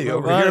 Row body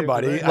over here,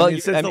 buddy. Well,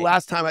 since the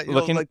last time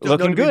looking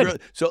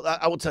good. So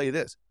I will tell you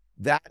this.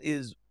 That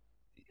is,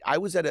 I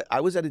was at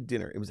a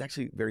dinner. It was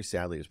actually, very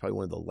sadly, it was probably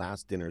one of the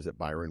last dinners that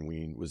Byron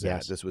Wien was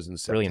at. This was in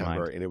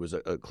September, and it was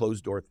a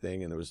closed door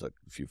thing, and there was a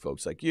few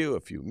folks like you,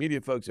 a few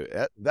media folks,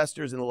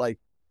 investors and the like.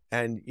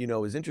 And, it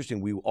was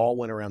interesting. We all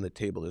went around the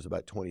table. There's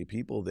about 20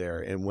 people there,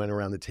 and went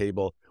around the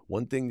table.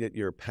 One thing that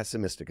you're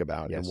pessimistic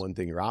about and one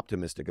thing you're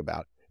optimistic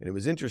about. And it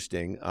was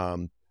interesting.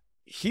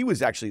 He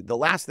was actually, the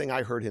last thing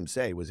I heard him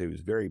say was he was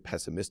very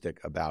pessimistic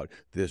about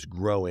this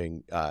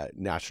growing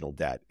national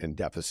debt and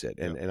deficit.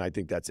 And I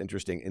think that's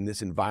interesting in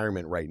this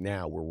environment right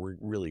now where we're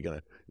really going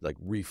to like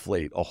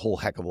reflate a whole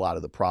heck of a lot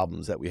of the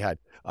problems that we had.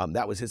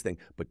 That was his thing.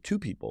 But two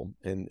people,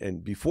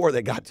 and before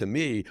they got to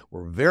me,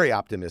 were very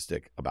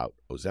optimistic about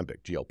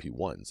Ozempic,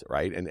 GLP1s,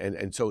 right?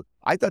 And so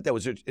I thought that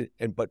was,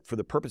 but for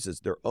the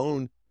purposes, their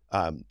own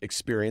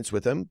experience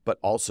with them, but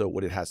also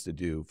what it has to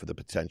do for the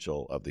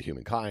potential of the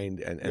humankind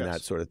and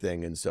that sort of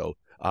thing. And so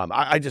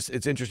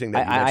it's interesting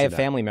that I have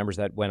family members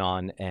that went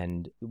on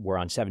and were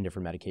on 7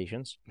 different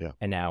medications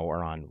and now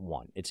are on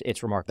 1.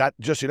 It's remarkable. That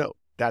just,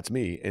 that's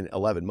me. In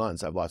 11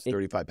 months, I've lost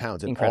 35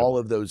 pounds. And incredible. All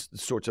of those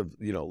sorts of,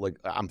 like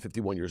I'm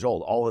 51 years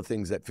old, all the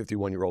things that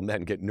 51-year-old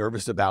men get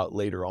nervous about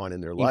later on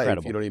in their life.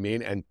 Incredible. You know what I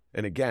mean?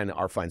 And again,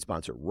 our fine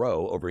sponsor,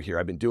 Roe, over here,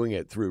 I've been doing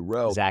it through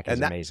Roe. Zach is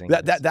amazing.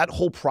 That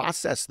whole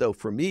process, though,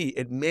 for me,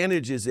 it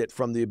manages it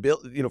from the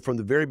ability, from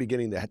the very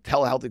beginning, the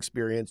telehealth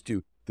experience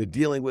to the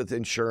dealing with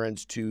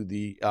insurance to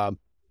the,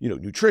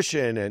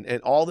 nutrition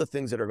and all the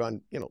things that are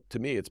gone, to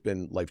me, it's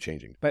been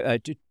life-changing.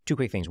 But two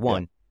quick things.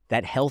 One,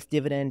 that health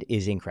dividend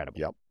is incredible.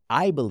 Yep.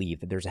 I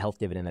believe that there's a health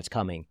dividend that's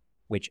coming,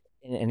 which,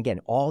 and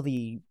again, all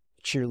the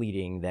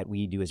cheerleading that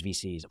we do as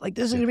VCs, like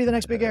this is going to be the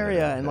next big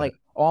area, and like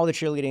all the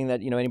cheerleading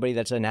that, anybody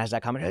that's a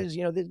NASDAQ commenter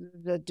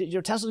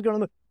is, Tesla's going to the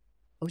moon.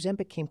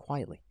 Ozempic came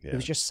quietly. It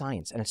was just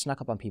science, and it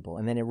snuck up on people,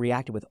 and then it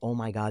reacted with, oh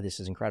my God, this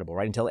is incredible,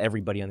 right? Until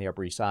everybody on the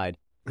Upper East Side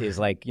is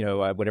like,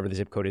 whatever the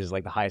zip code is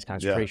like the highest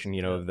concentration,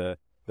 of the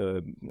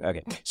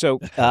okay. So,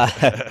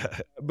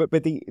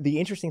 but the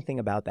interesting thing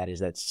about that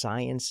is that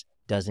science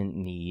doesn't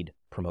need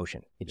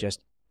promotion. It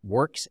just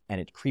works and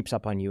it creeps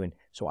up on you. And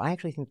so I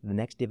actually think the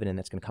next dividend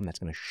that's going to come, that's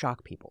going to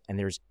shock people. And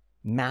there's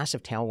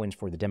massive tailwinds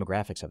for the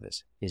demographics of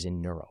this is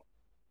in neuro.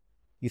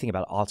 You think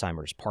about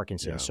Alzheimer's,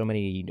 Parkinson's, so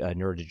many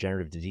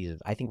neurodegenerative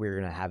diseases. I think we're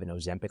going to have an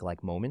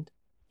Ozempic-like moment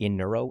in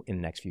neuro in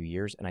the next few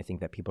years. And I think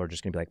that people are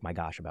just going to be like, my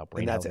gosh, about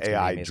brain health. And that's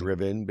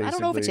AI-driven, basically? I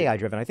don't know if it's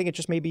AI-driven. I think it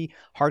just may be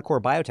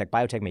hardcore biotech.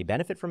 Biotech may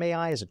benefit from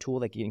AI as a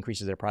tool that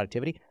increases their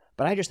productivity.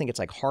 But I just think it's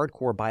like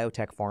hardcore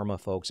biotech pharma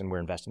folks, and we're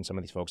investing in some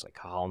of these folks like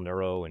Kyle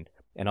Neuro and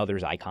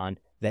others, Icon,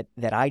 that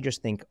I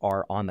just think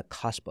are on the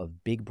cusp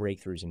of big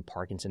breakthroughs in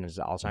Parkinson's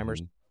and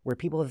Alzheimer's, where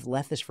people have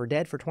left this for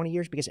dead for 20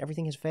 years because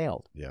everything has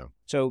failed. Yeah.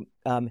 So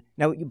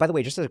now, by the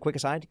way, just as a quick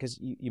aside, because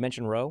you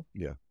mentioned Roe.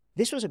 Yeah.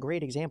 This was a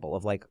great example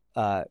of like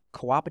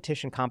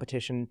co-opetition,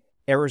 competition,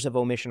 errors of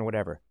omission, or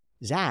whatever.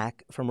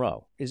 Zach from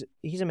Roe,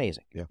 he's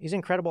amazing. Yeah. He's an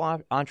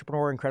incredible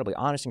entrepreneur, incredibly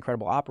honest,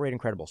 incredible operator,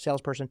 incredible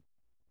salesperson.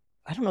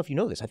 I don't know if you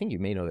know this. I think you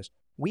may know this.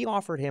 We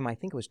offered him, I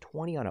think it was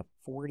 20 on a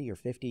 40 or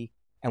 50,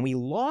 and we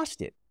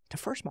lost it to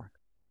FirstMark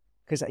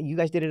because you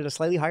guys did it at a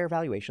slightly higher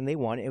valuation. They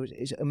won. It was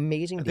an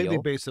amazing deal. I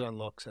think they based it on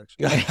looks,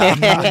 actually.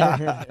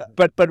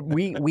 but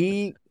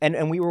we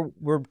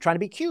were trying to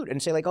be cute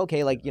and say like,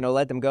 okay, like,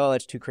 let them go.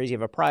 That's too crazy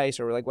of a price,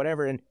 or like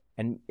whatever.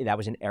 And that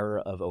was an error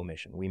of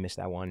omission. We missed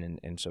that one.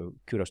 And so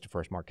kudos to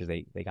FirstMark because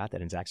they got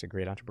that. And Zach's a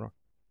great entrepreneur.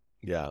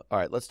 Yeah. All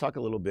right. Let's talk a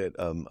little bit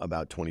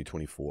about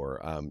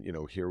 2024.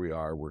 Here we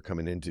are. We're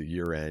coming into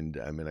year end.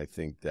 I mean, I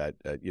think that,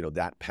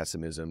 that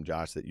pessimism,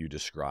 Josh, that you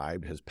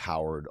described has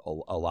powered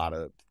a lot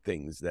of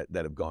things that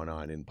have gone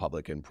on in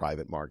public and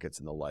private markets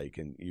and the like.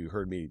 And you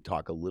heard me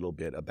talk a little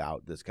bit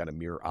about this kind of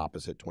mirror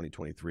opposite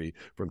 2023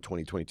 from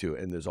 2022.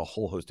 And there's a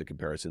whole host of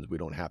comparisons. We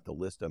don't have to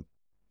list them.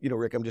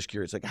 Rick, I'm just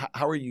curious, like,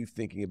 how are you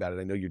thinking about it?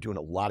 I know you're doing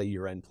a lot of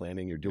year-end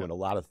planning. You're doing a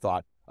lot of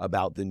thought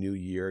about the new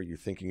year. You're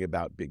thinking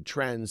about big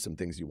trends, some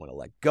things you want to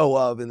let go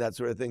of and that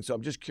sort of thing. So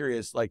I'm just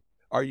curious, like,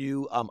 are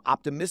you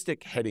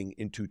optimistic heading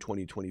into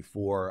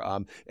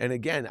 2024? And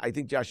again, I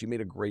think, Josh, you made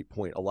a great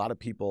point. A lot of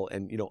people,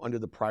 and under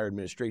the prior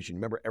administration,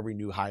 remember every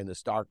new high in the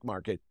stock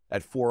market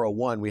at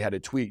 401, we had a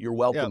tweet, "You're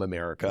welcome,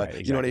 America." Right,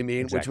 exactly, you know what I mean?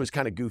 exactly. Which was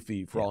kind of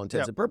goofy for all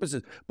intents and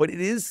purposes. But it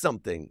is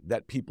something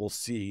that people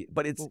see.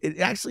 But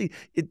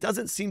it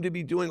doesn't seem to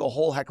be doing a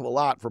whole heck of a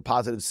lot for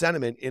positive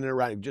sentiment in and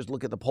around. Just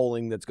look at the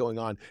polling that's going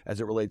on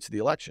as it relates to the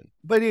election.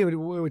 But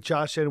what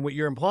Josh said and what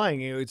you're implying,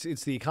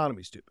 it's the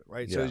economy, stupid,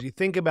 right? So as you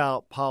think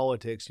about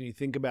politics and you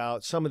think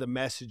about some of the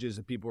messages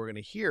that people are going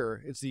to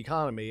hear, it's the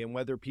economy and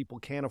whether people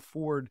can't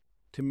afford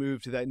to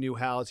move to that new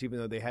house even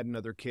though they had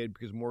another kid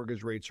because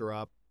mortgage rates are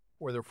up,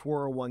 or their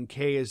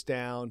 401k is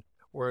down,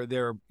 or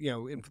they're,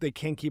 if they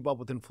can't keep up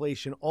with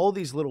inflation. All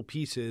these little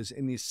pieces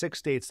in these 6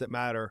 states that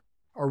matter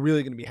are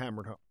really going to be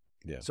hammered home.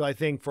 Yeah. So I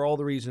think for all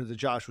the reasons that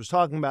Josh was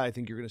talking about, I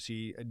think you're going to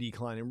see a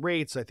decline in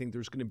rates. I think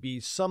there's going to be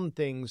some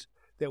things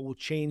that will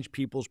change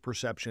people's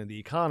perception of the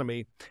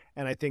economy,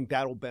 and I think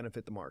that will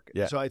benefit the market.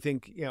 Yeah. So I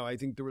think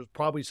there was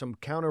probably some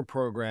counter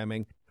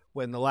programming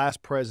when the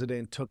last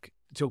president took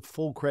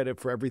full credit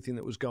for everything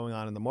that was going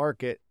on in the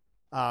market.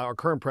 Our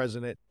current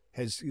president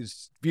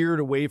is veered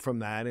away from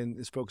that and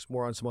is focused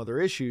more on some other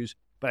issues.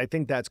 But I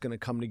think that's going to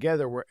come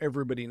together where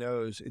everybody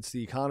knows it's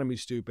the economy,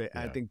 stupid.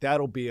 And I think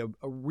that'll be a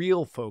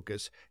real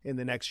focus in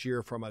the next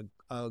year from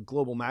a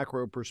global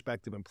macro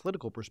perspective and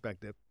political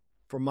perspective.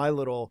 From my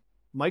little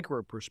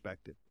micro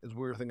perspective, as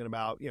we're thinking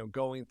about,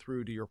 going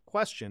through to your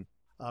question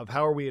of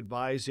how are we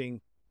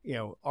advising,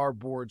 our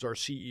boards, our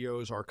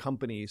CEOs, our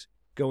companies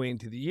going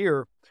into the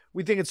year,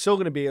 we think it's still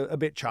going to be a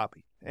bit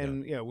choppy.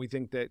 And, we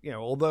think that,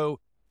 although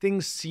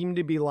things seem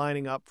to be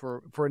lining up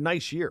for a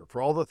nice year,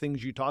 for all the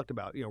things you talked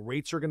about,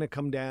 rates are going to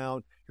come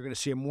down. You're going to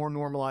see a more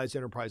normalized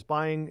enterprise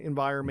buying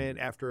environment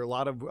after a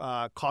lot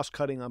of cost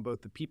cutting on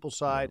both the people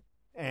side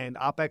and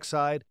OpEx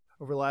side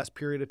over the last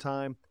period of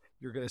time.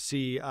 You're going to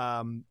see,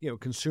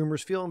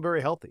 consumers feeling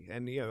very healthy.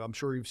 And, I'm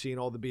sure you've seen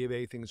all the B of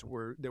A things that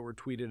were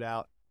tweeted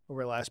out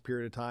over the last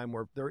period of time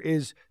where there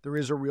is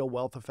a real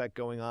wealth effect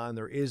going on.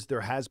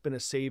 There has been a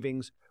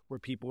savings where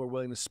people are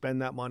willing to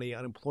spend that money.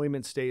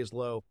 Unemployment stays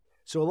low.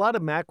 So a lot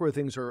of macro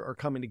things are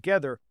coming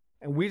together.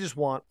 And we just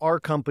want our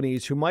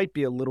companies who might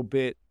be a little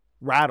bit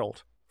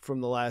rattled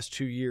from the last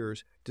 2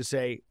 years to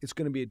say it's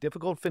going to be a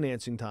difficult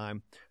financing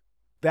time.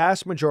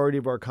 Vast majority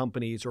of our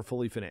companies are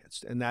fully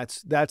financed, and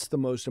that's the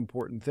most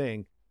important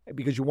thing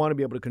because you want to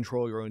be able to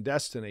control your own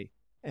destiny.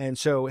 And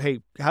so,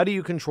 hey, how do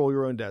you control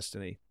your own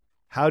destiny?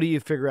 How do you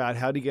figure out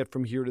how to get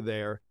from here to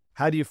there?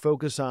 How do you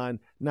focus on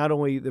not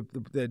only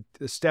the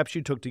steps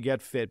you took to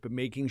get fit, but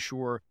making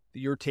sure that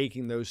you're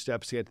taking those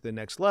steps to get to the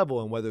next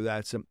level, and whether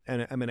that's an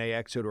M&A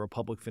exit or a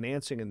public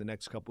financing in the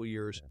next couple of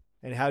years,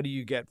 and how do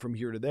you get from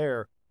here to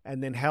there?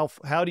 And then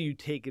how do you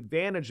take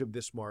advantage of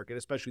this market,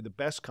 especially the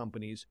best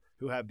companies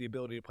who have the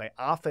ability to play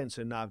offense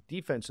and not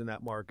defense in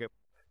that market,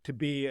 to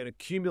be an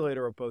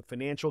accumulator of both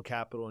financial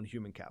capital and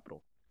human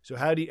capital? So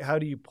how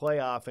do you play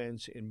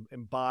offense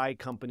and buy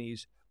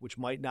companies which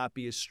might not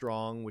be as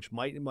strong, which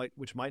might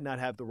not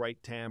have the right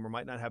TAM or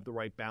might not have the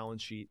right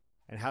balance sheet,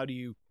 and how do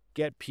you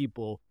get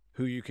people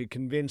who you could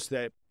convince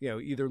that,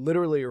 either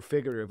literally or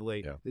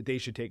figuratively, that they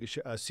should take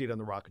a seat on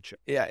the rocket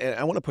ship? Yeah, and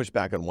I want to push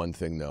back on one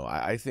thing, though.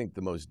 I think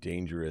the most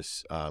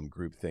dangerous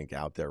groupthink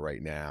out there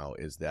right now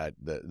is that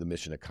the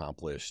mission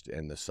accomplished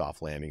and the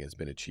soft landing has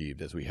been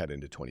achieved as we head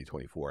into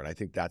 2024. And I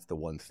think that's the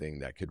one thing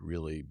that could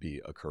really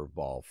be a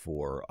curveball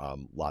for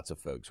lots of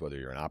folks, whether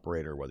you're an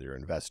operator, whether you're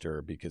an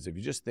investor, because if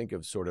you just think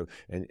of sort of,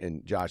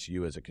 and Josh,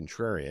 you as a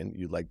contrarian,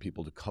 you'd like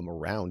people to come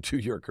around to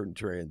your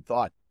contrarian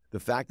thought. The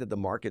fact that the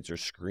markets are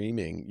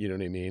screaming, you know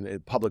what I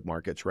mean? Public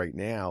markets right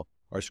now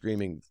are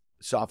screaming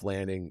soft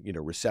landing,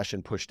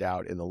 recession pushed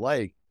out and the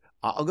like.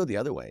 I'll go the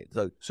other way.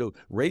 So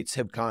rates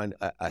have gone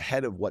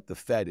ahead of what the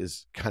Fed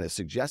is kind of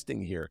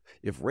suggesting here.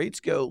 If rates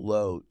go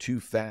low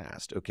too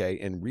fast,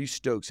 and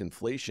restokes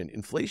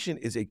inflation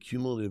is a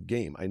cumulative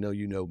game. I know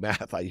you know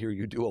math. I hear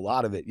you do a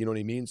lot of it. You know what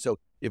I mean? So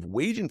if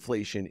wage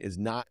inflation is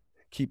not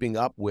keeping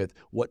up with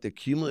what the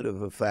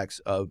cumulative effects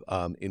of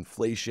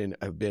inflation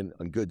have been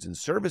on goods and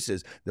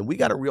services, then we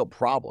got a real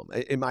problem,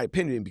 in my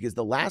opinion, because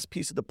the last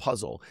piece of the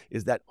puzzle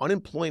is that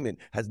unemployment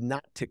has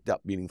not ticked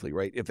up meaningfully,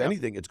 right? If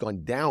anything, it's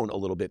gone down a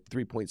little bit,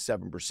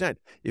 3.7%.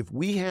 If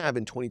we have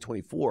in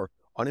 2024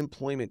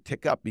 unemployment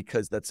tick up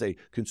because, let's say,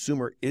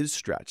 consumer is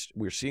stretched.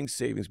 We're seeing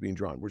savings being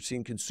drawn. We're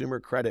seeing consumer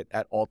credit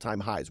at all-time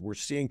highs. We're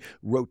seeing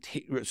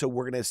so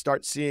we're going to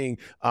start seeing,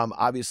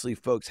 obviously,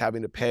 folks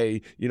having to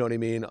pay, you know what I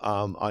mean,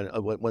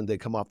 when they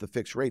come off the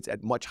fixed rates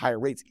at much higher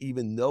rates,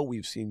 even though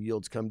we've seen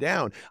yields come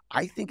down.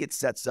 I think it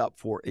sets up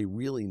for a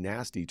really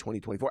nasty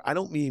 2024. I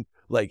don't mean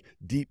like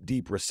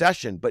deep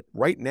recession, but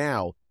right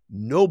now,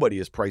 nobody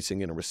is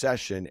pricing in a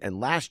recession. And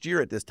last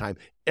year at this time,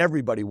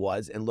 everybody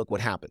was. And look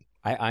what happened.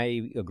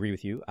 I agree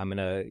with you. I'm going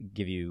to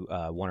give you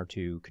one or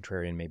two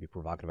contrarian, maybe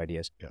provocative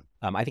ideas. Yeah.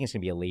 I think it's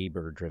going to be a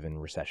labor-driven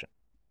recession.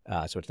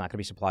 So it's not going to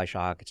be supply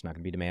shock. It's not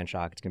going to be demand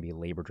shock. It's going to be a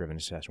labor-driven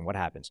recession. What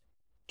happens?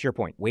 To your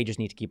point, wages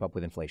need to keep up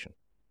with inflation.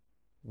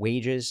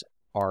 Wages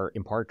are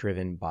in part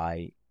driven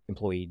by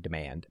employee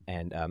demand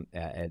and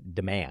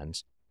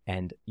demands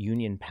and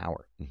union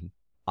power. Mm-hmm.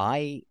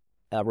 I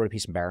wrote a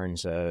piece in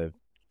Barron's 2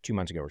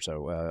 months ago or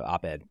so,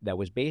 op-ed, that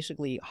was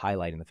basically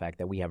highlighting the fact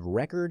that we have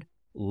record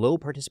low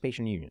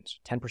participation unions,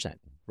 10%,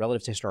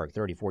 relative to historic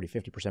 30, 40,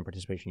 50%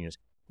 participation unions,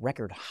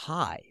 record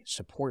high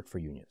support for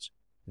unions.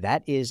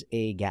 That is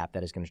a gap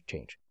that is going to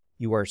change.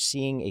 You are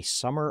seeing a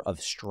summer of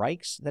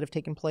strikes that have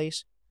taken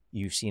place.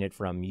 You've seen it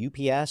from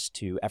UPS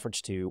to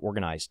efforts to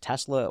organize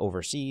Tesla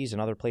overseas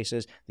and other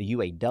places. The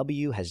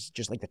UAW has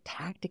just like the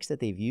tactics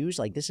that they've used.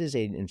 Like this is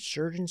an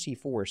insurgency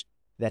force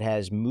that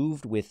has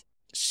moved with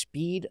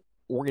speed,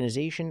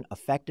 organization,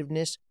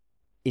 effectiveness.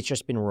 It's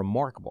just been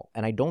remarkable.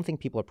 And I don't think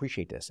people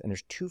appreciate this. And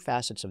there's two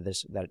facets of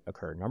this that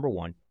occur. Number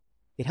one,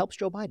 it helps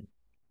Joe Biden.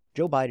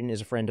 Joe Biden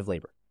is a friend of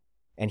labor.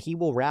 And he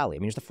will rally. I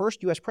mean, he's the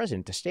first U.S.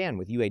 president to stand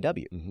with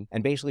UAW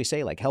and basically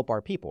say, like, help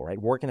our people,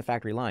 right? Work in the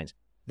factory lines.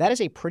 That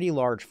is a pretty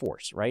large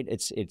force, right?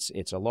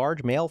 It's a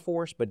large male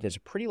force, but there's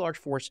a pretty large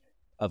force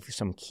of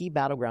some key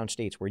battleground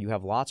states where you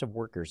have lots of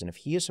workers. And if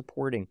he is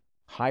supporting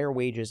higher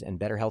wages and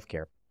better health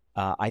care,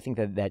 I think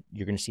that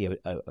you're going to see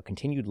a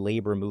continued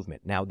labor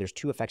movement. Now, there's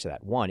two effects of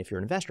that. One, if you're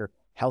an investor,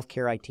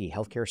 healthcare IT,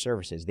 healthcare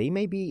services, they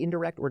may be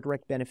indirect or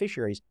direct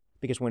beneficiaries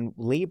because when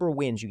labor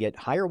wins, you get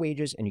higher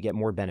wages and you get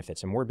more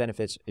benefits. And more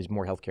benefits is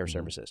more healthcare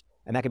services.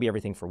 And that could be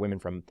everything for women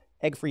from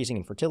egg freezing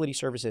and fertility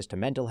services to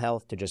mental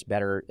health to just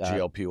better...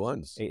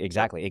 GLP1s.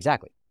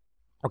 Exactly.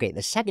 Okay,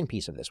 the second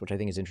piece of this, which I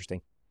think is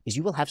interesting, is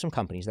you will have some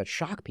companies that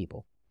shock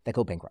people that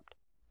go bankrupt.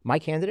 My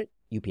candidate,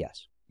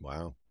 UPS.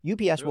 Wow.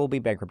 UPS will be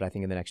bankrupt, I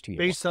think, in the next 2 years.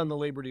 Based on the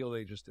labor deal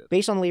they just did.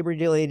 Based on the labor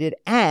deal they did.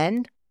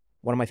 And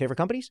one of my favorite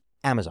companies,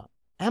 Amazon.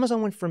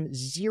 Amazon went from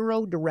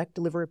 0 direct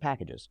delivery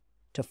packages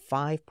to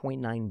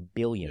 5.9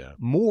 billion,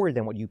 more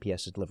than what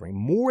UPS is delivering,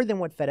 more than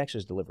what FedEx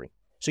is delivering.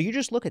 So you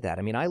just look at that.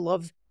 I mean, I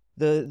love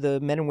the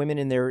men and women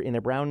in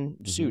their brown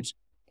suits,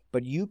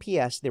 but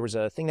UPS, there was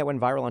a thing that went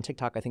viral on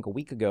TikTok, I think a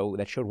week ago,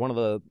 that showed one of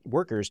the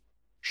workers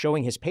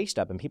showing his pay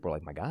stub, and people are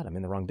like, my God, I'm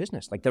in the wrong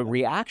business. Like the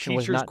reaction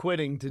was not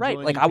quitting to right.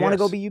 join Like UPS. I want to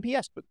go be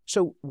UPS.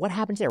 So what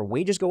happens there?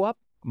 Wages go up,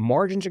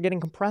 margins are getting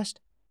compressed.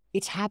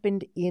 It's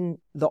happened in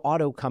the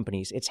auto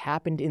companies. It's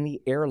happened in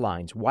the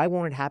airlines. Why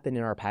won't it happen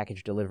in our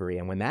package delivery?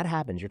 And when that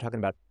happens, you're talking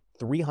about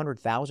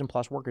 300,000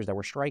 plus workers that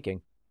were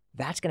striking.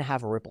 That's going to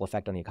have a ripple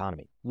effect on the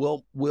economy.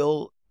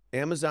 Will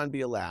Amazon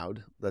be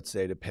allowed, let's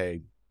say, to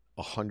pay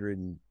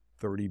 $130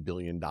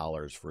 billion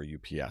for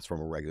UPS from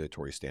a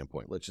regulatory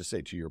standpoint? Let's just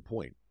say, to your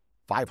point,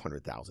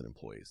 500,000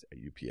 employees at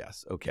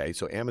UPS. Okay,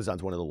 so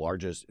Amazon's one of the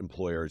largest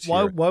employers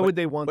here. Why would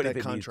they want but that if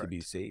it contract?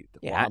 needs to be saved.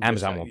 Yeah,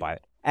 Amazon won't buy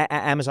it.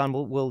 Amazon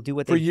will do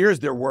what they... For years,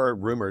 there were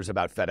rumors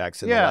about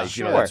FedEx and the like,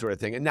 you know, that sort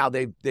of thing. And now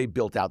they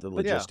built out the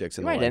logistics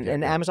and the like.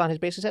 And Amazon has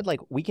basically said,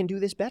 like, we can do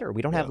this better.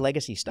 We don't have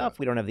legacy stuff.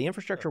 We don't have the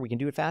infrastructure. We can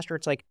do it faster.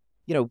 It's like,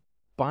 you know,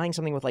 buying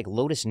something with like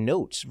Lotus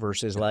Notes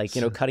versus like,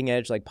 you know, cutting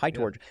edge like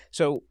PyTorch.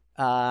 So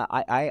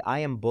I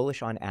am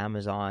bullish on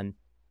Amazon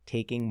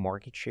taking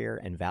market share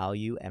and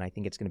value, and I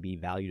think it's going to be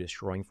value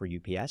destroying for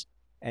UPS.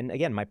 And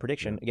again, my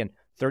prediction,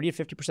 30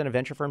 to 50% of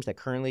venture firms that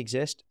currently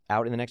exist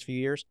out in the next few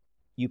years,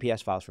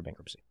 UPS files for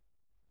bankruptcy.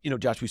 You know,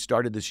 Josh, we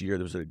started this year.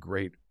 There was a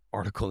great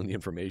article in the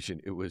Information.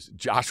 It was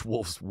Josh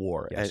Wolfe's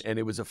War. Yes. And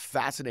it was a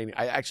fascinating,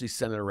 I actually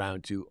sent it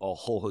around to a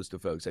whole host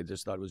of folks. I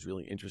just thought it was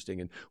really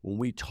interesting. And when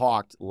we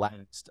talked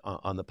last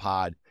on the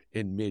pod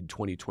in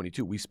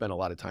mid-2022, we spent a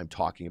lot of time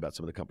talking about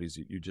some of the companies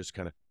that you just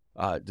kind of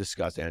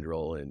discussed,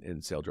 Andrew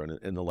and Saildrone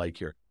and the like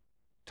here.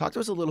 Talk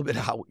to us a little bit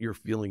how you're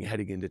feeling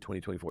heading into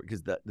 2024,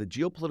 because the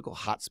geopolitical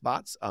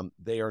hotspots,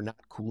 they are not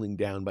cooling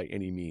down by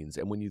any means.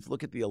 And when you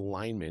look at the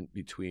alignment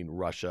between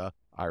Russia,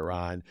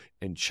 Iran,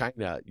 and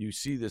China, you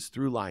see this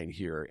through line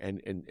here.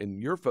 And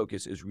your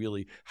focus is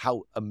really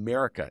how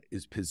America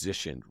is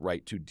positioned,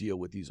 right, to deal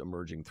with these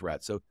emerging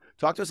threats. So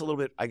talk to us a little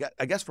bit,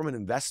 I guess from an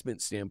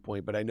investment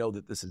standpoint, but I know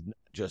that this is not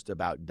just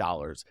about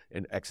dollars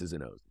and X's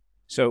and O's.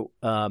 So,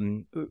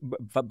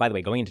 by the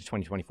way, going into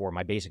 2024,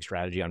 my basic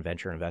strategy on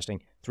venture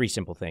investing, 3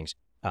 simple things.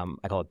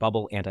 I call it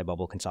bubble,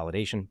 anti-bubble,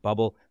 consolidation.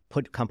 Bubble,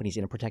 put companies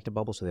in a protected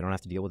bubble so they don't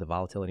have to deal with the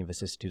volatility and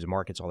vicissitudes of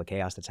markets, all the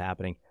chaos that's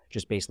happening.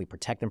 Just basically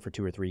protect them for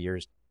 2 or 3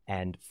 years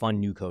and fund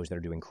new cos that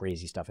are doing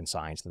crazy stuff in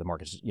science that the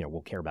markets, you know,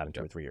 will care about in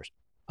 2 or 3 years.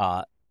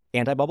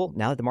 Anti-bubble,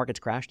 now that the market's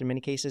crashed in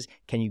many cases,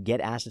 can you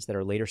get assets that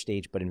are later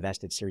stage but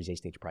invest at Series A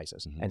stage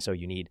prices? And so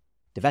you need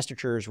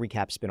divestitures,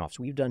 recaps, spinoffs.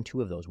 We've done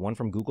 2 of those. One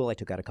from Google. I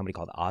took out a company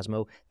called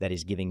Osmo that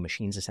is giving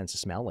machines a sense of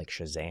smell, like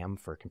Shazam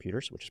for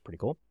computers, which is pretty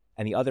cool.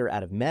 And the other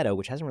out of Meta,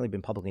 which hasn't really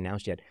been publicly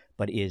announced yet,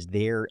 but is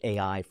their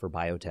AI for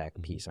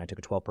biotech piece. And I took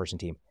a 12-person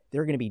team.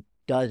 There are going to be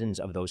dozens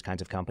of those kinds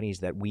of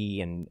companies that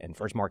we and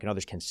FirstMark and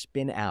others can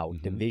spin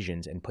out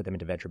divisions and put them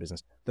into venture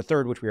business. The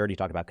third, which we already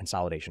talked about,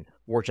 consolidation.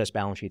 War chest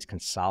balance sheets,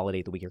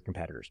 consolidate the weaker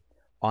competitors.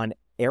 On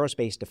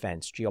aerospace,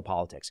 defense,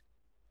 geopolitics,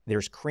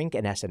 there's CRINC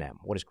and S&M.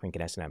 What is CRINC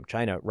and S&M?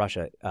 China,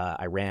 Russia,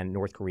 Iran,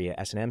 North Korea,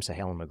 S&M,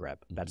 Sahel, and Maghreb.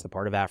 That's the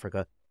part of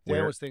Africa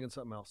Dan was thinking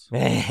something else.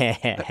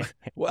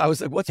 Well, I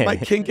was like, what's my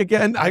kink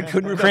again? I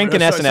couldn't remember. Kink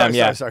and S&M,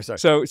 yeah. Sorry.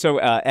 So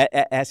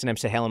S&M,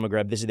 Sahel and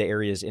Maghreb, these are the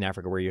areas in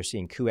Africa where you're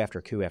seeing coup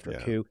after coup after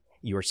coup.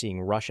 You are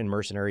seeing Russian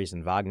mercenaries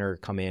and Wagner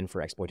come in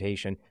for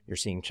exploitation. You're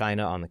seeing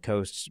China on the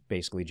coasts,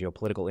 basically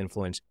geopolitical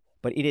influence.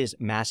 But it is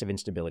massive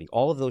instability.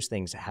 All of those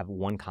things have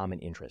one common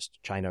interest.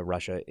 China,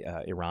 Russia,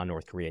 Iran,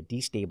 North Korea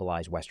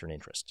destabilize Western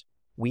interests.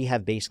 We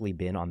have basically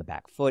been on the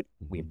back foot.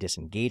 We have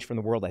disengaged from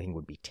the world. I think it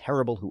would be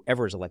terrible,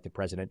 whoever is elected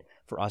president,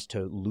 for us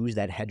to lose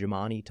that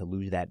hegemony, to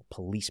lose that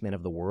policeman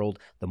of the world,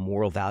 the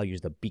moral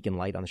values, the beacon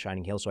light on the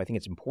shining hill. So I think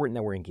it's important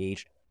that we're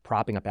engaged,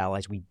 propping up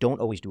allies. We don't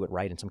always do it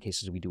right. In some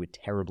cases, we do it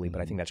terribly,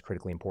 but I think that's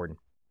critically important.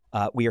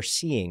 We are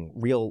seeing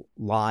real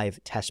live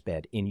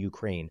testbed in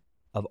Ukraine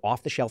of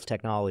off-the-shelf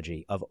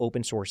technology, of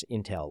open-source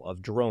intel,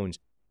 of drones.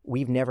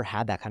 We've never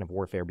had that kind of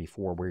warfare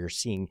before, where you're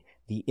seeing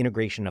the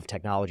integration of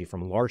technology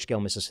from large-scale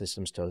missile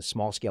systems to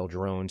small-scale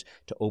drones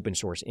to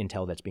open-source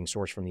intel that's being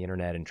sourced from the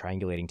internet and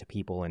triangulating to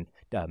people and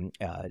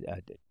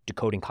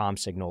decoding comm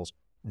signals.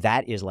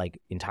 That is like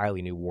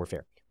entirely new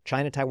warfare.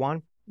 China,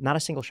 Taiwan, not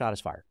a single shot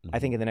is fired. I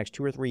think in the next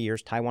 2 or 3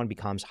 years, Taiwan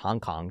becomes Hong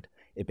Konged.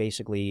 It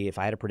basically, if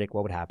I had to predict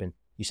what would happen,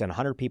 you send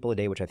 100 people a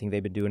day, which I think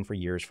they've been doing for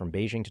years, from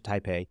Beijing to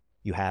Taipei.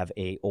 You have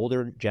an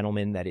older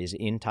gentleman that is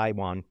in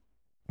Taiwan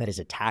that is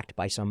attacked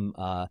by some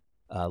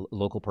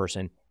local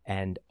person,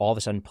 and all of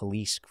a sudden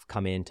police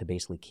come in to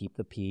basically keep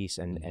the peace,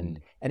 and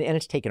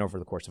it's taken over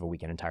the course of a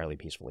weekend entirely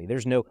peacefully.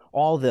 There's no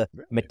all the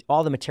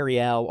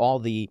materiel, all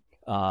the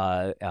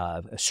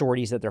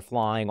sorties that they're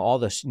flying, all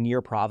the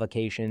near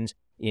provocations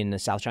in the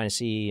South China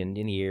Sea and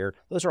in the air.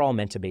 Those are all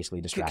meant to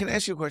basically distract. Can I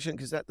ask you a question?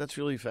 Because that's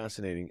really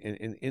fascinating.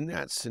 In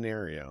that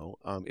scenario,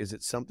 is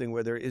it something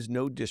where there is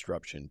no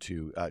disruption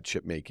to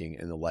chip making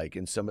and the like?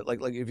 And some like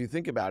if you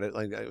think about it,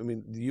 like, I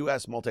mean, the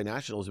U.S.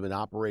 multinationals have been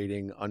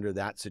operating under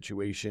that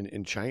situation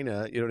in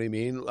China. You know what I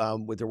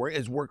mean? With their work,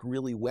 it's worked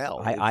really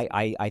well.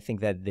 I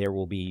think that there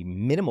will be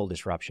minimal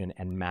disruption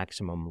and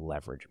maximum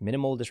leverage.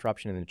 Minimal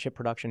disruption in the chip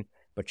production,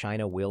 but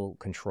China will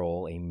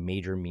control a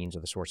major means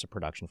of the source of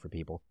production for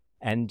people.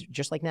 And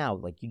just like now,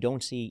 like, you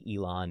don't see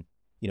Elon,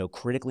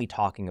 critically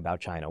talking about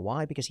China.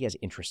 Why? Because he has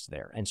interests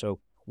there. And so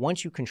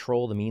once you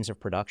control the means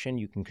of production,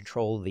 you can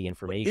control the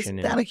information.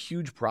 Isn't that a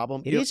huge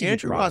problem? It is a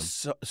huge problem.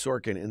 Andrew Ross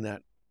Sorkin, in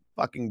that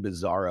fucking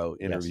bizarro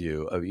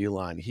interview of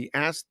Elon, he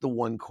asked the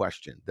one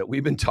question that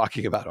we've been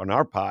talking about on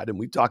our pod, and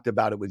we talked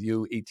about it with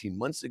you 18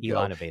 months ago.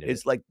 Elon evaded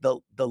it's it. like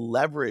the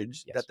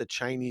leverage that the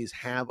Chinese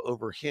have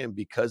over him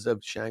because of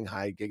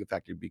Shanghai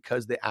Gigafactory,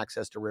 because the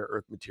access to rare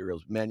earth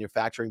materials,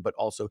 manufacturing, but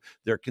also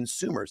their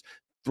consumers.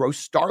 Throw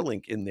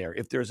Starlink in there.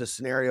 If there's a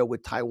scenario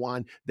with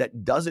Taiwan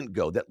that doesn't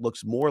go, that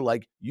looks more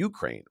like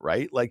Ukraine,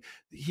 right? Like,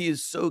 he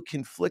is so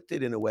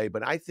conflicted in a way.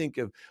 But I think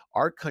of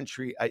our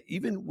country,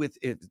 even with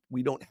it,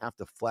 we don't have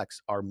to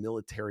flex our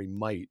military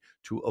might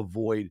to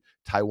avoid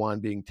Taiwan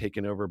being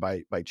taken over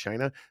by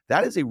China.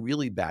 That is a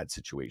really bad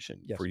situation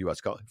for U.S.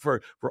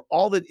 for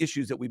all the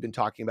issues that we've been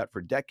talking about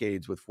for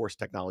decades with forced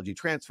technology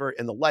transfer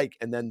and the like,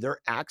 and then their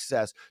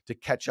access to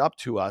catch up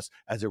to us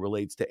as it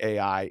relates to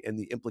AI and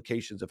the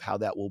implications of how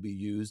that will be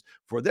used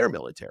for their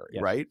military,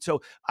 right?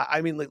 So,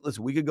 I mean, like,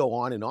 listen, we could go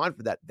on and on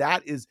for that.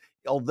 That is,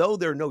 although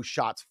there are no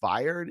shots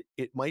fired,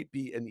 it might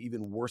be an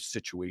even worse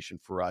situation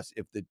for us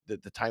if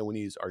the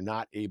Taiwanese are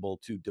not able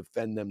to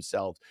defend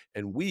themselves.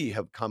 And we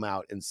have come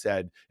out and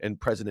said, and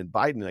President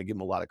Biden, I give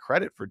him a lot of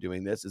credit for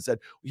doing this, and said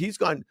he's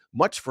gone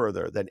much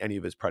further than any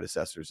of his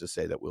predecessors to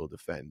say that we'll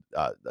defend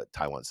the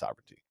Taiwan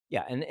sovereignty.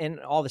 Yeah, and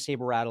all the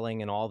saber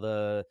rattling and all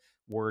the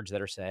words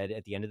that are said,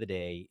 at the end of the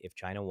day, if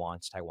China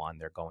wants Taiwan,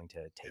 they're going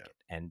to take it,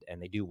 and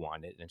they do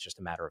want it, and it's just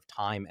a matter of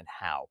time and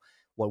how.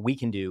 What we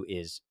can do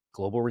is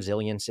global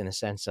resilience, in a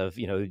sense of,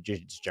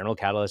 General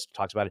Catalyst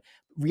talks about it,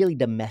 really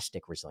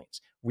domestic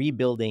resilience,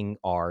 rebuilding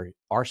our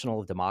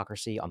arsenal of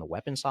democracy on the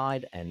weapon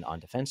side and on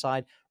defense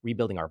side,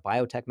 rebuilding our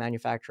biotech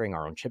manufacturing,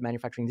 our own chip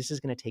manufacturing. This is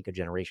going to take a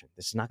generation.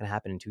 This is not going to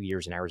happen in 2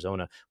 years in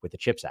Arizona with the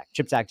CHIPS Act.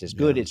 CHIPS Act is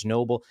good. It's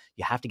noble.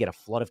 You have to get a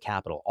flood of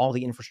capital. All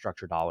the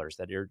infrastructure dollars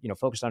that are,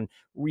 focused on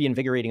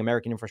reinvigorating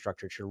American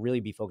infrastructure should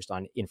really be focused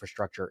on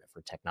infrastructure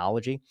for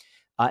technology.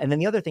 And then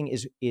the other thing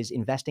is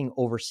investing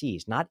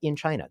overseas, not in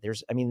China.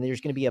 There's going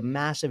to be a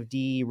massive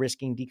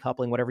de-risking,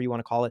 decoupling, whatever you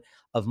want to call it,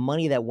 of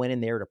money that went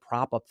in there to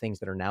prop up things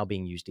that are now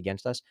being used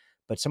against us.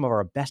 But some of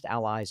our best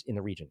allies in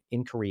the region,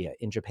 in Korea,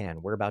 in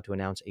Japan, we're about to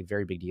announce a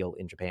very big deal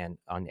in Japan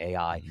on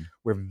AI.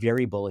 We're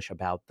very bullish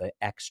about the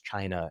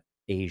ex-China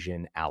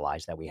Asian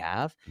allies that we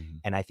have.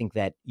 And I think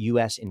that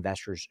U.S.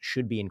 investors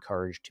should be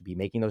encouraged to be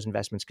making those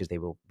investments because they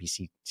will be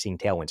seeing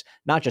tailwinds,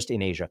 not just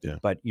in Asia,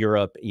 but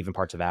Europe, even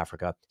parts of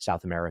Africa,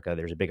 South America.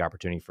 There's a big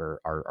opportunity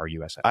for our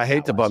U.S. I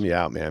hate to bum you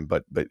out, man,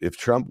 but if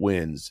Trump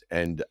wins,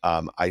 and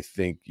I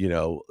think,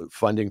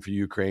 funding for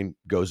Ukraine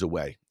goes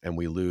away and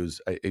we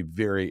lose a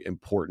very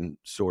important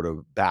sort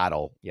of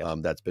battle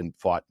that's been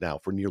fought now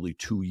for nearly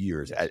 2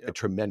 years at a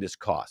tremendous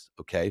cost.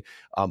 Okay.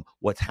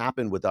 What's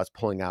happened with us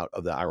pulling out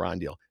of the Iran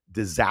deal,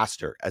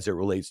 disaster as it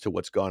relates to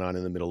what's gone on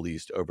in the Middle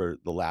East over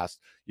the last,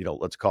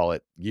 let's call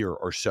it year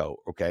or so.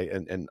 Okay.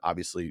 And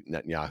obviously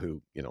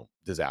Netanyahu,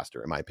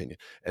 disaster in my opinion.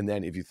 And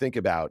then if you think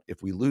about,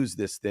 if we lose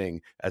this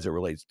thing as it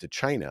relates to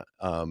China,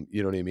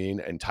 you know what I mean?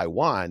 And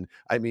Taiwan,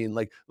 I mean,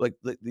 like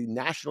the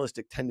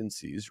nationalistic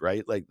tendencies,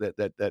 right? Like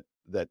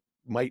that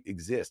might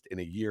exist in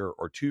a year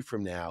or two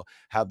from now,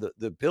 have the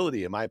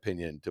ability, in my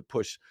opinion, to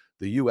push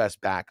the U.S.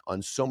 back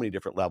on so many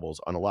different levels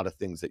on a lot of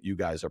things that you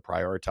guys are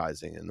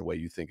prioritizing and the way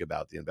you think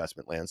about the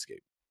investment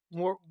landscape.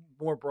 More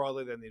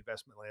broadly than the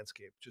investment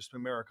landscape, just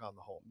America on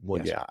the whole. Well,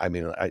 yes. Yeah, I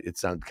mean, it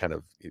sounds kind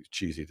of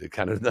cheesy to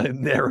kind of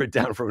narrow it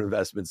down from an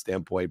investment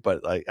standpoint,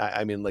 but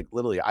I mean,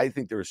 literally, I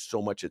think there is so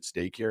much at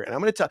stake here. And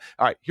I'm going to tell,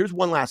 all right, here's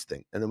one last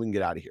thing, and then we can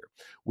get out of here.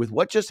 With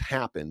what just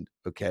happened,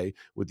 okay,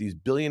 with these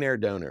billionaire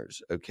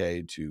donors,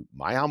 okay, to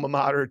my alma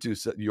mater, to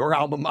your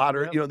alma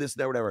mater, this,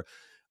 that, whatever.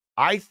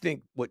 I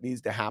think what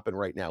needs to happen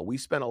right now, we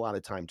spent a lot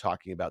of time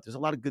talking about, there's a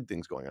lot of good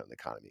things going on in the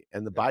economy,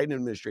 and the Biden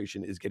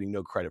administration is getting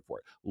no credit for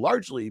it,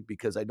 largely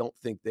because I don't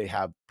think they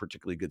have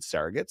particularly good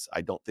surrogates.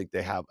 I don't think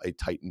they have a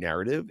tight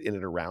narrative in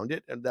and around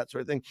it and that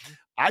sort of thing.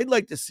 I'd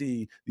like to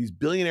see these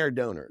billionaire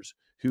donors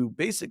who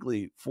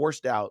basically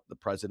forced out the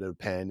president of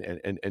Penn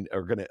and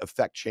are going to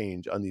affect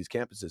change on these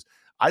campuses.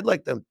 I'd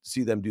like to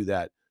see them do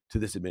that to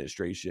this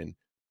administration,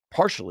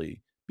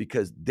 partially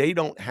because they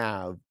don't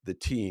have the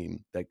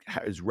team that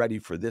is ready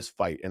for this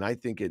fight. And I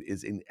think it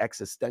is an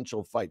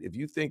existential fight. If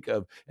you think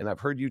of, and I've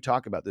heard you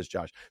talk about this,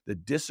 Josh, the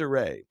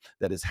disarray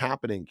that is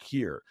happening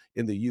here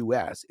in the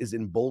U.S. is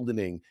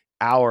emboldening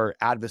our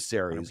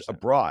adversaries 100%.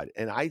 Abroad.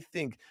 And I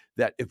think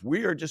that if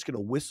we are just going to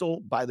whistle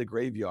by the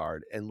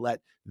graveyard and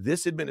let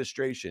this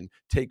administration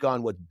take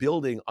on what's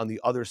building on the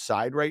other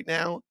side right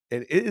now,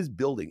 and it is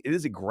building, it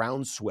is a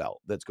groundswell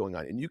that's going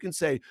on. And you can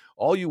say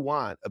all you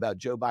want about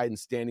Joe Biden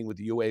standing with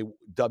the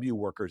UAW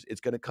workers.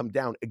 It's going to come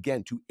down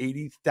again to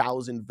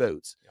 80,000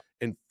 votes. Yep.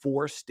 In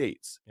 4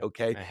 states,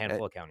 okay? A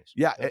handful of counties.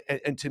 Yeah,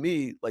 yep. and to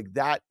me, like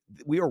that,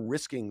 we are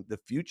risking the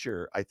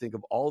future, I think,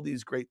 of all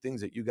these great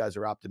things that you guys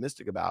are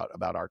optimistic about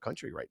our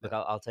country right now.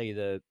 Look, I'll tell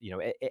you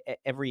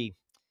every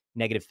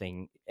negative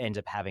thing ends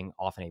up having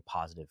often a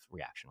positive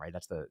reaction, right?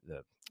 That's the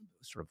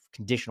sort of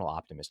conditional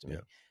optimism.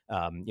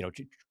 Yeah.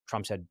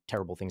 Trump said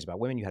terrible things about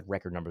women. You had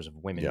record numbers of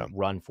women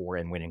run for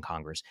and win in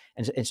Congress.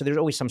 And so there's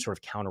always some sort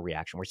of counter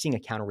reaction. We're seeing a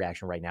counter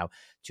reaction right now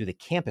to the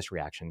campus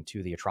reaction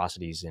to the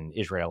atrocities in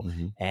Israel,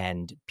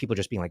 and people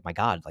just being like, my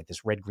God, like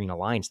this red-green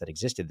alliance that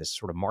existed, this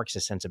sort of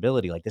Marxist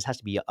sensibility, like this has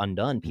to be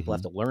undone. People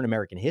have to learn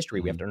American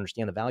history. We have to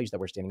understand the values that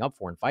we're standing up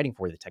for and fighting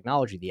for. The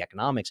technology, the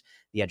economics,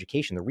 the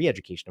education, the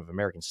re-education of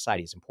American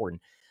society is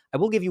important. I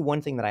will give you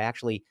one thing that I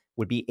actually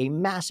would be a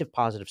massive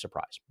positive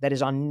surprise that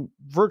is on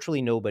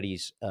virtually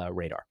nobody's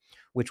radar,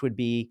 which would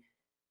be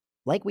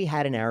like we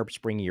had an Arab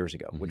Spring years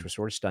ago, which was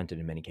sort of stunted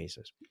in many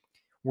cases.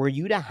 Were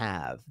you to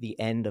have the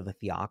end of a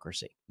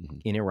theocracy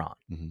in Iran,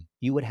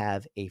 you would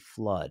have a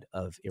flood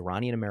of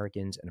Iranian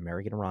Americans and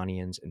American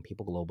Iranians and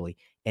people globally,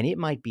 and it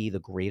might be the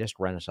greatest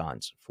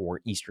renaissance for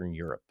Eastern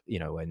Europe,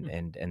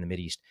 and the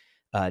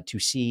Mideast, to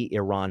see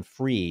Iran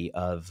free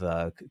of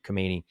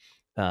Khomeini.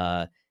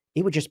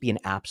 It would just be an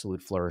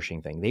absolute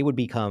flourishing thing. They would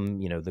become,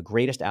 the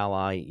greatest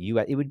ally.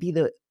 It would be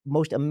the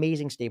most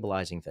amazing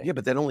stabilizing thing. Yeah,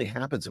 but that only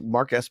happens.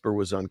 Mark Esper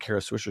was on Kara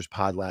Swisher's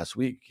pod last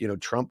week.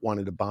 Trump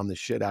wanted to bomb the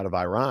shit out of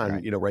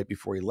Iran, right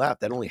before he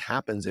left. That only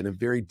happens in a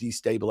very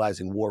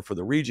destabilizing war for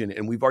the region.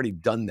 And we've already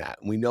done that.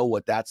 And we know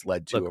what that's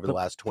led to over the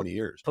last 20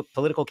 years.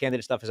 Political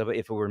candidate stuff is, if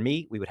it were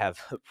me, we would have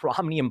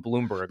Romney and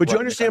Bloomberg. But you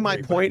understand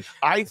my point?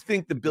 I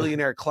think the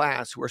billionaire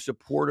class who are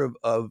supportive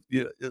of,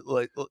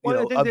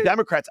 of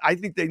Democrats, I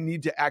think they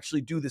need to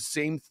actually do the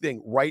same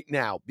thing right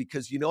now,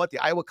 because you know what? The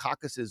Iowa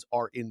caucuses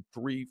are in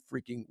 3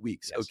 freaking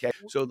weeks. Yes. Okay,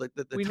 so the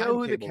we know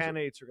who the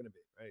candidates are going to be,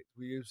 right?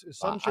 We use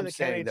assumption the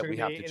candidates that we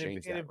have to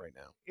change that right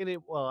now.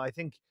 Well, I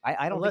think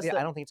I don't think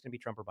it's going to be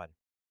Trump or Biden.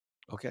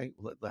 Okay,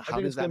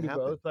 how does that happen?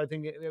 Both, but I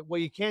think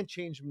you can't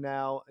change them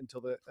now until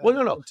the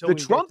no. The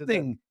Trump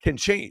thing can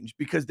change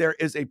because there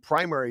is a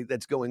primary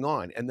that's going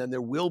on, and then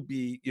there will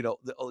be,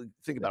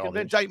 think about all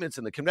the indictments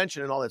and the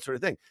convention and all that sort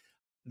of thing.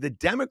 The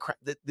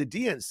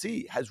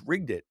DNC has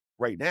rigged it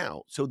right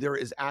now. So there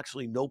is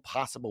actually no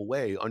possible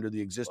way under the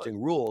existing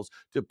rules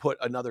to put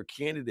another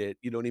candidate,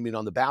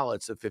 on the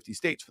ballots of 50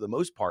 states for the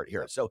most part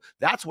here. So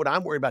that's what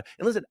I'm worried about.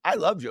 And listen, I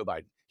love Joe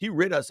Biden. He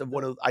rid us of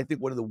one of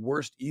the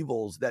worst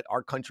evils that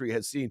our country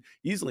has seen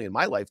easily in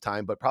my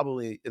lifetime, but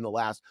probably in the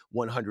last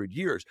 100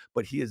 years.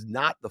 But he is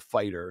not the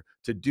fighter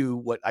to do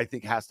what I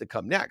think has to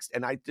come next.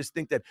 And I just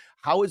think that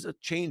how is a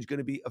change going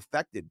to be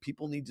affected?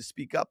 People need to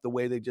speak up the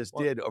way they just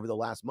did over the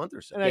last month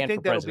or so. And I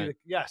think that'll be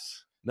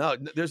yes. No,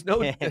 there's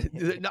no.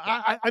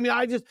 I mean,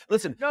 I just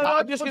listen. No,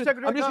 I'm just going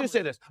to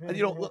say this.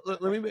 Yeah, You know,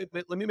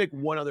 let me make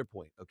one other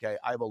point. Okay,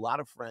 I have a lot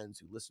of friends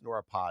who listen to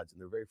our pods, and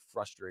they're very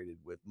frustrated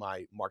with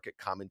my market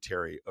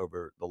commentary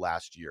over the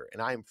last year,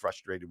 and I am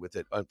frustrated with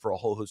it for a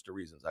whole host of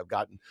reasons. I've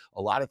gotten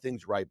a lot of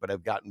things right, but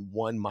I've gotten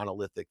one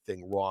monolithic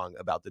thing wrong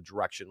about the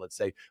direction, let's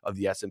say, of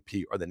the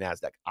S&P or the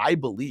Nasdaq. I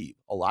believe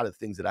a lot of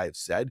things that I have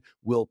said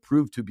will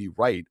prove to be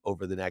right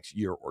over the next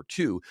year or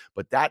two,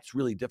 but that's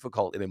really